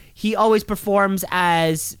 He always performs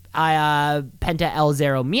as Penta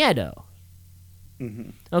L0 Miedo.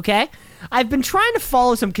 Mm-hmm. Okay? I've been trying to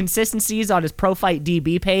follow some consistencies on his Pro Fight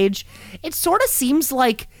DB page. It sort of seems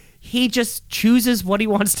like he just chooses what he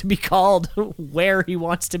wants to be called, where he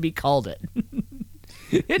wants to be called it.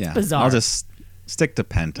 It's bizarre. I'll just stick to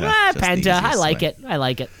Penta. Penta. I like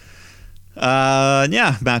it.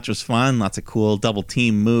 Match was fun. Lots of cool double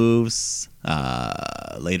team moves.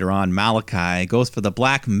 Later on, Malachi goes for the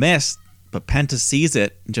Black Mist, but Penta sees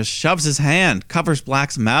it and just shoves his hand, covers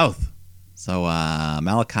Black's mouth. So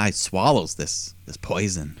Malachi swallows this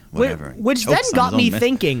poison, whatever. Which then got me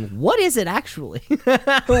thinking, what is it actually?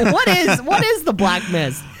 What is the Black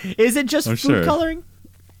Mist? Is it just food coloring?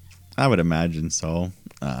 I would imagine so.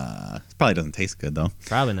 It probably doesn't taste good, though.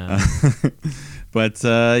 Probably not. But,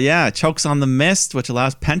 chokes on the mist, which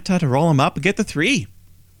allows Penta to roll him up and get the 3.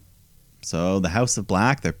 So the House of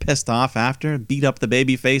Black, they're pissed off after, beat up the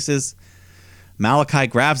baby faces. Malachi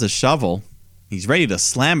grabs a shovel. He's ready to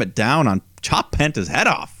slam it down chop Penta's head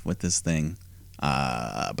off with this thing.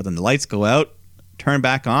 But then the lights go out, turn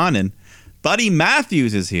back on, and Buddy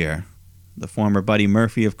Matthews is here. The former Buddy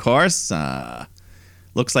Murphy, of course.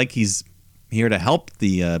 Looks like he's here to help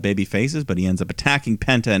the baby faces, but he ends up attacking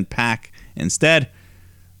Penta and Pac instead.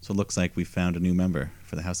 So it looks like we found a new member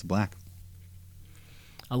for the House of Black.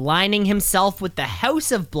 Aligning himself with the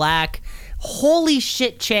House of Black, holy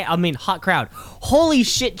shit chant. I mean, hot crowd. Holy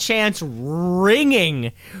shit chants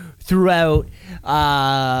ringing throughout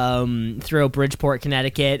Bridgeport,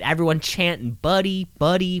 Connecticut. Everyone chanting, buddy,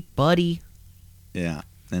 buddy, buddy. Yeah.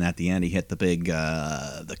 And at the end, he hit the big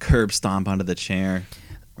the curb stomp onto the chair.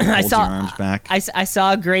 I saw your arms back. I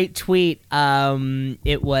saw a great tweet.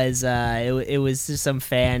 It was just some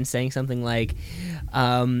fan saying something like,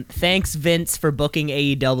 "Thanks Vince for booking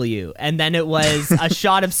AEW," and then it was a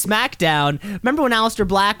shot of SmackDown. Remember when Aleister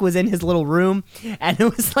Black was in his little room, and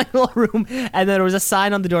it was like a little room, and then there was a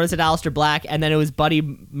sign on the door that said Aleister Black, and then it was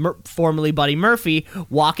formerly Buddy Murphy,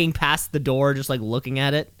 walking past the door, just like looking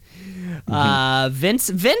at it.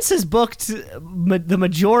 Vince has booked the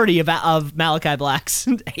majority of Malachi Black's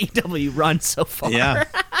AEW run so far. Yeah,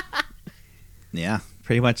 yeah,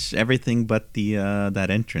 pretty much everything but the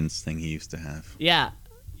that entrance thing he used to have. Yeah,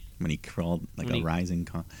 when he crawled like a rising.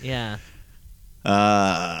 Yeah.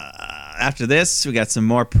 After this, we got some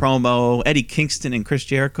more promo. Eddie Kingston and Chris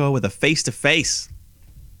Jericho with a face-to-face.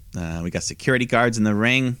 We got security guards in the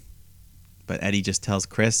ring. But Eddie just tells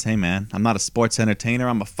Chris, "Hey man, I'm not a sports entertainer.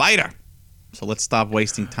 I'm a fighter. So let's stop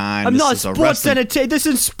wasting time. I'm not sports entertainment. This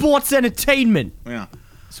is sports entertainment. Yeah,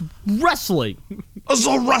 it's wrestling. It's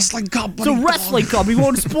a wrestling company. It's a wrestling company. We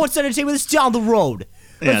want sports entertainment. It's down the road.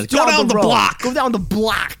 Yeah, go down the block. Go down the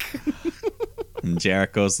block." And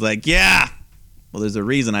Jericho's like, "Yeah. Well, there's a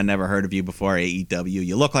reason I never heard of you before AEW.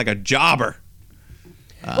 You look like a jobber."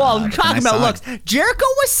 Well, talking about looks, Jericho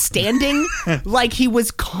was standing like he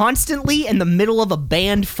was constantly in the middle of a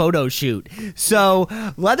band photo shoot. So,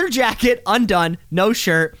 leather jacket, undone, no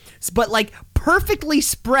shirt, but like perfectly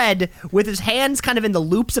spread with his hands kind of in the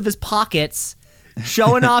loops of his pockets,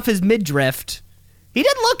 showing off his midriff. He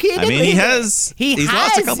did look. He's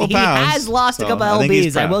lost a couple pounds. He has lost a couple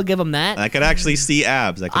lbs. I will give him that. I could actually see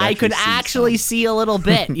abs. I could actually see a little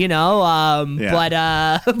bit, you know.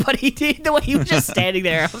 But he did the way he was just standing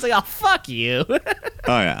there. I was like, oh fuck you. Oh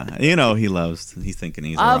yeah, you know he's thinking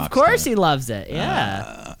he's a rock of course star. He loves it.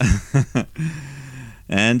 Yeah.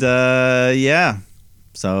 And yeah.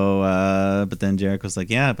 So but then Jericho's like,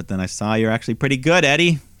 yeah, but then I saw you're actually pretty good,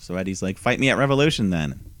 Eddie. So Eddie's like, fight me at Revolution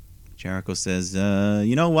then. Jericho says,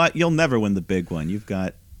 you know what? You'll never win the big one. You've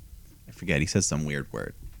got, I forget, he says some weird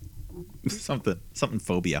word. something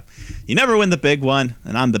phobia. You never win the big one,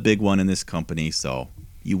 and I'm the big one in this company, so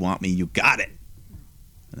you want me, you got it.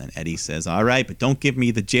 And then Eddie says, all right, but don't give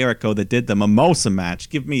me the Jericho that did the Mimosa match.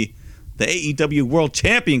 Give me the AEW World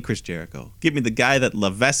Champion Chris Jericho. Give me the guy that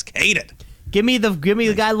Levesque hated. Give me the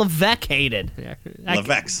guy Levesque hated.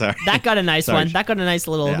 Levesque, sorry. That got a nice one. That got a nice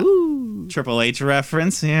little Triple H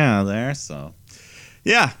reference, yeah, there. So,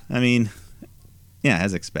 yeah, I mean, yeah,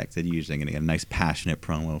 as expected, you're usually going to get a nice passionate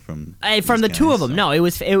promo from the two of them. No,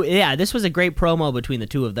 this was a great promo between the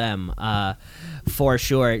two of them, for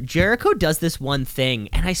sure. Jericho does this one thing,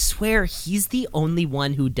 and I swear he's the only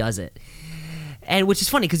one who does it. And which is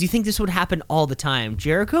funny because you think this would happen all the time.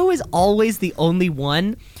 Jericho is always the only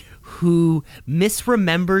one who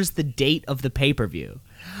misremembers the date of the pay-per-view.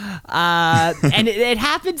 And it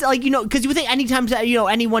happens, like, you know, because you would think anytime, you know,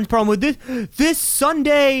 anyone's problem with this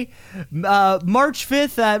Sunday, March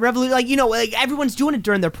 5th, Revolution, like, you know, like, everyone's doing it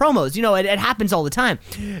during their promos, you know, it happens all the time.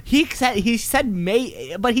 He said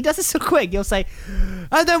May, but he does it so quick. He'll say,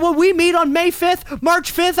 and then when we meet on May 5th,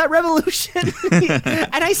 March 5th at Revolution,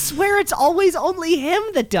 and I swear it's always only him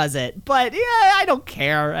that does it, but yeah, I don't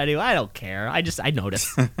care. Anyway, I don't care. I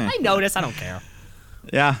notice. I don't care.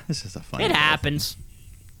 Yeah, this is a fun. It happens.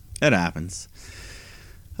 It happens.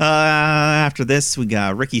 After this, we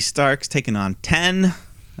got Ricky Starks taking on 10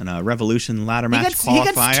 in a Revolution ladder match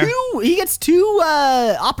qualifier. He gets two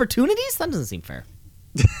opportunities? That doesn't seem fair.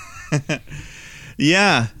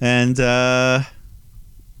 Yeah, and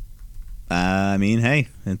I mean, hey,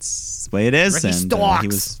 it's the way it is. Ricky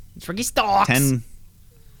Starks. It's Ricky Starks. 10.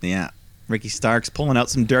 Yeah, Ricky Starks pulling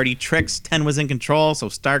out some dirty tricks. 10 was in control, so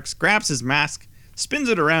Starks grabs his mask, spins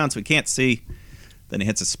it around so he can't see. Then he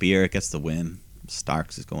hits a spear, it gets the win.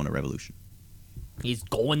 Starks is going to Revolution. He's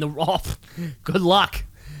going off. Good luck.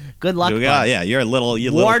 Yeah, you're a little.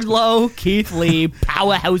 Wardlow, Keith Lee,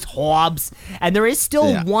 Powerhouse Hobbs, and there is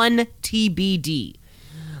still one TBD.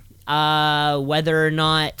 Whether or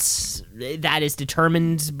not that is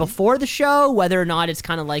determined before the show, whether or not it's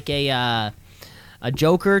kind of like a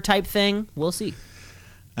Joker type thing, we'll see.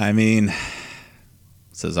 I mean,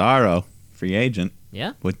 Cesaro, free agent.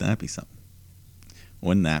 Yeah, wouldn't that be something?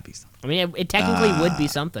 I mean, it technically would be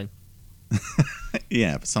something.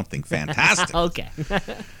 Yeah, but something fantastic. Okay.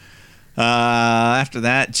 After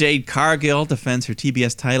that, Jade Cargill defends her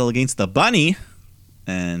TBS title against the Bunny.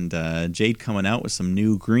 And Jade coming out with some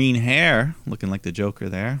new green hair, looking like the Joker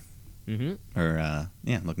there. Mm-hmm. Or,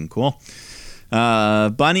 looking cool.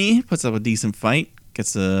 Bunny puts up a decent fight,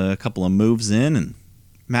 gets a couple of moves in, and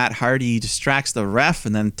Matt Hardy distracts the ref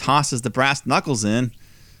and then tosses the brass knuckles in.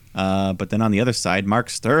 But then on the other side, Mark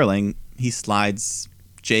Sterling, he slides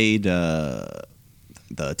Jade the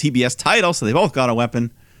TBS title, so they both got a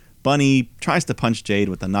weapon. Bunny tries to punch Jade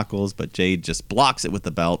with the knuckles, but Jade just blocks it with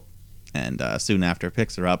the belt, and soon after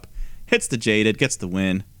picks her up, hits the Jaded, gets the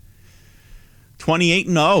win.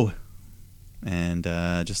 28-0. And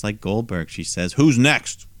just like Goldberg, she says, "Who's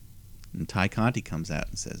next?" And Ty Conti comes out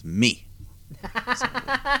and says, "Me."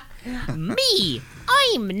 Me!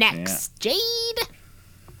 I'm next, Jade!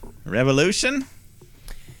 Revolution?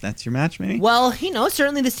 That's your match, maybe? Well,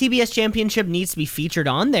 certainly this TBS Championship needs to be featured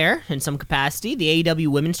on there in some capacity. The AEW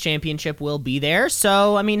Women's Championship will be there.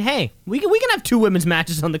 So, I mean, hey, we can have 2 women's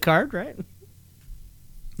matches on the card, right?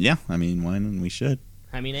 Yeah, I mean, why not? We should.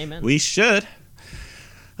 I mean, amen. We should.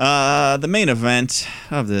 The main event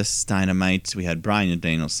of this Dynamite, we had Bryan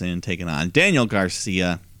Danielson taking on Daniel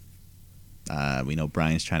Garcia. We know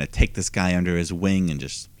Bryan's trying to take this guy under his wing and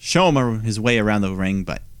just show him his way around the ring,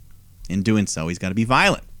 but in doing so, he's got to be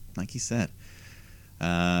violent, like he said.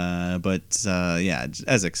 But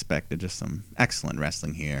as expected, just some excellent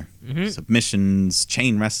wrestling here. Mm-hmm. Submissions,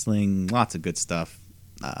 chain wrestling, lots of good stuff.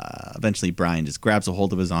 Eventually, Bryan just grabs a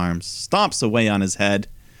hold of his arms, stomps away on his head,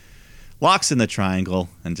 locks in the triangle,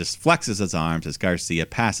 and just flexes his arms as Garcia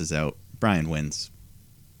passes out. Bryan wins.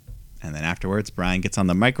 And then afterwards, Bryan gets on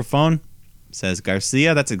the microphone, says,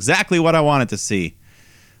 "Garcia, that's exactly what I wanted to see."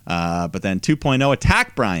 But then 2.0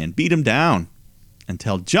 attack Bryan, beat him down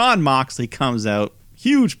until Jon Moxley comes out.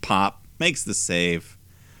 Huge pop, makes the save.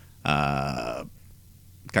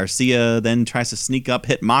 Garcia then tries to sneak up,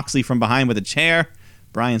 hit Moxley from behind with a chair.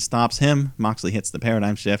 Bryan stops him. Moxley hits the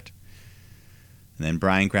paradigm shift. And then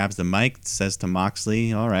Bryan grabs the mic, says to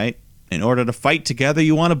Moxley, "All right, in order to fight together,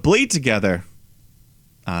 you want to bleed together.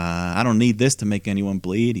 I don't need this to make anyone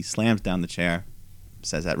bleed." He slams down the chair,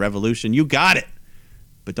 says, "At Revolution, you got it.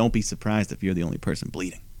 But don't be surprised if you're the only person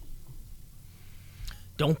bleeding."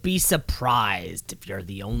 Don't be surprised if you're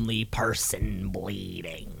the only person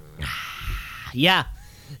bleeding. Yeah,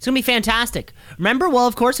 it's gonna be fantastic. Remember, well,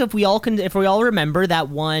 of course, if we all remember that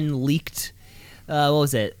one leaked, what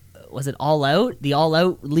was it? Was it All Out? The All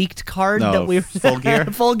Out leaked card that we were Full Gear.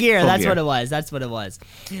 Full Gear. That's what it was. That's what it was.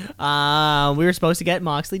 We were supposed to get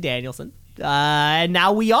Moxley Danielson, and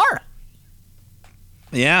now we are.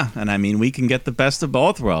 Yeah, and I mean, we can get the best of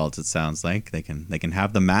both worlds. It sounds like they can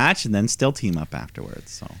have the match and then still team up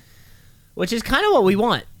afterwards. So, which is kind of what we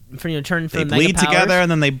want for turn for they the bleed Mega Powers. together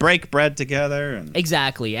and then they break bread together. And...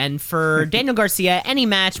 Exactly, and for Daniel Garcia, any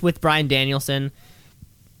match with Bryan Danielson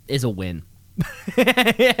is a win.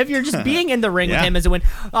 If you're just being in the ring with him is a win.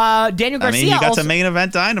 Daniel Garcia. I mean, you got also, to main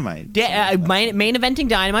event Dynamite. Main eventing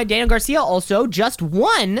Dynamite. Daniel Garcia also just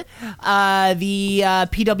won the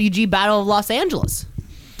PWG Battle of Los Angeles.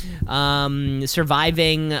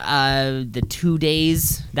 Surviving the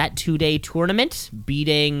 2-day tournament,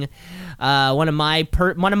 beating one of my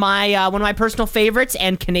personal favorites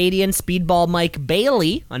and Canadian Speedball Mike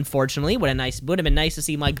Bailey. Unfortunately, would have been nice to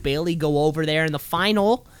see Mike Bailey go over there in the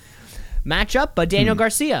final matchup, but Daniel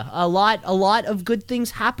Garcia, a lot of good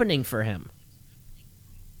things happening for him.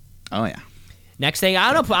 Oh yeah. Next thing,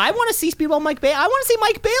 I don't know. I want to see Speedball Mike Bailey. I want to see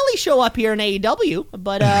Mike Bailey show up here in AEW.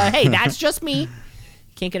 But hey, that's just me.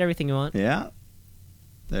 Can't get everything you want. Yeah.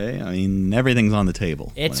 Hey, I mean, everything's on the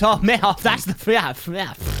table. It's all man. That's the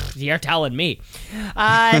yeah. You're telling me.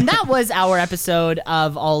 And that was our episode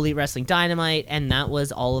of All Elite Wrestling Dynamite, and that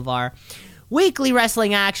was all of our weekly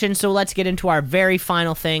wrestling action. So let's get into our very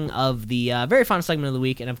final thing of the very final segment of the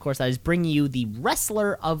week, and of course that is bringing you the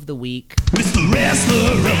Wrestler of the Week. It's the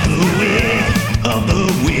Wrestler of the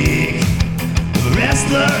Week,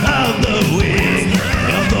 Wrestler of the Week,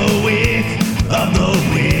 of the Week, of the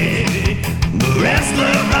Week, the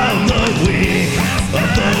Wrestler of the Week, of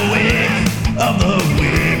the Week, of the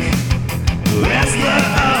Week, the Wrestler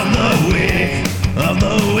of the Week, of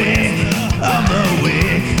the Week, of the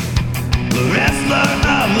Week, the Wrestler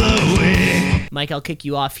of the Week. Mike, I'll kick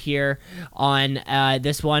you off here on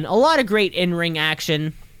this one. A lot of great in-ring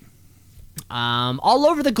action all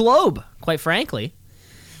over the globe, quite frankly.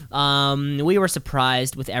 We were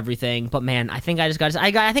surprised with everything, but man, I think I just got to go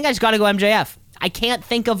MJF. I can't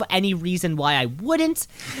think of any reason why I wouldn't.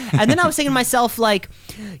 And then I was thinking to myself, like,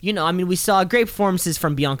 we saw great performances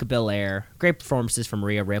from Bianca Belair, great performances from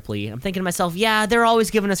Rhea Ripley. I'm thinking to myself, yeah, they're always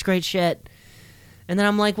giving us great shit. And then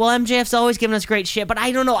I'm like, well, MJF's always given us great shit, but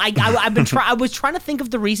I don't know. I was trying to think of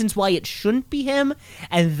the reasons why it shouldn't be him,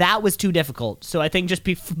 and that was too difficult. So I think just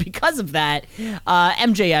because of that,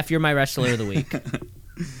 MJF, you're my wrestler of the week.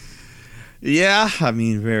 Yeah, I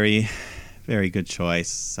mean, very, very good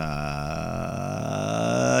choice. It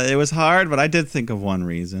was hard, but I did think of one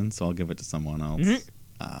reason, so I'll give it to someone else.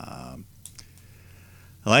 Mm-hmm.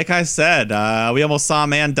 Like I said, we almost saw a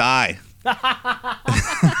man die.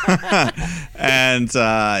 And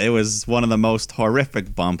it was one of the most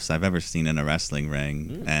horrific bumps I've ever seen in a wrestling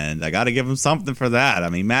ring. And I got to give him something for that. I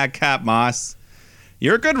mean, Madcap Moss,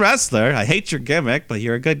 you're a good wrestler. I hate your gimmick, but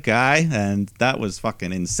you're a good guy. And that was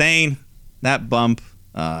fucking insane. That bump.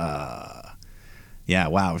 Yeah,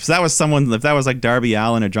 wow. If that was like Darby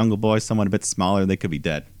Allin or Jungle Boy, someone a bit smaller, they could be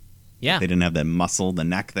dead. Yeah. They didn't have that muscle, the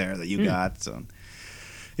neck there that you got. So,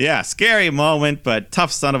 yeah, scary moment, but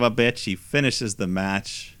tough son of a bitch. He finishes the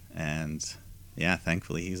match, and yeah,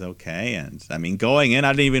 thankfully he's okay. And I mean, going in,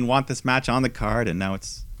 I didn't even want this match on the card, and now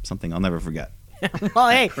it's something I'll never forget. Well,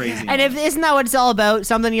 hey, and isn't that what it's all about?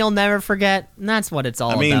 Something you'll never forget. And that's what it's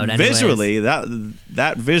all about. Anyways. Visually,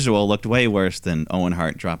 that visual looked way worse than Owen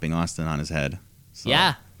Hart dropping Austin on his head. So.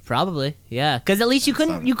 Yeah, probably. Yeah, because at least you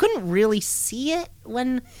couldn't really see it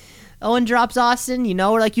when Owen drops Austin, you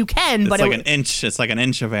know, or like you can, but it's like an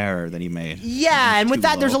inch of error that he made. Yeah, and with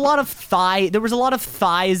that, there was a lot of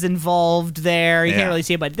thighs involved there. You can't really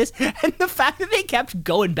see it, but this, and the fact that they kept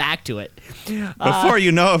going back to it before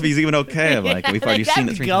you know if he's even okay. Like we've already seen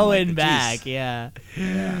it going back, yeah,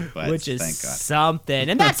 which is something.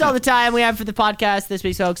 And that's all the time we have for the podcast this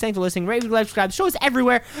week, folks. Thanks for listening. Rate, like, subscribe. Show us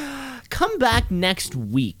everywhere. Come back next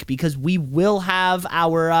week because we will have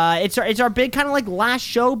our it's our big kind of like last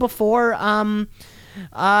show before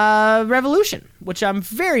Revolution, which I'm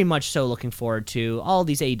very much so looking forward to. All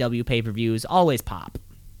these AEW pay-per-views always pop.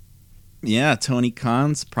 Yeah, Tony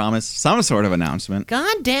Khan's promised some sort of announcement.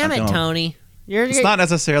 God damn it, Tony. It's not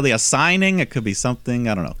necessarily a signing. It could be something.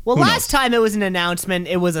 I don't know. Well, last time it was an announcement,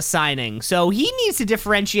 it was a signing. So he needs to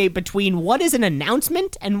differentiate between what is an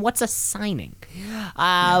announcement and what's a signing.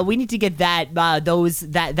 We need to get that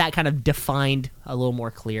kind of defined a little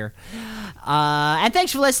more clear. And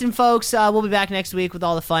thanks for listening, folks. We'll be back next week with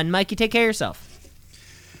all the fun. Mikey, take care of yourself.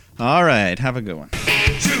 All right. Have a good one.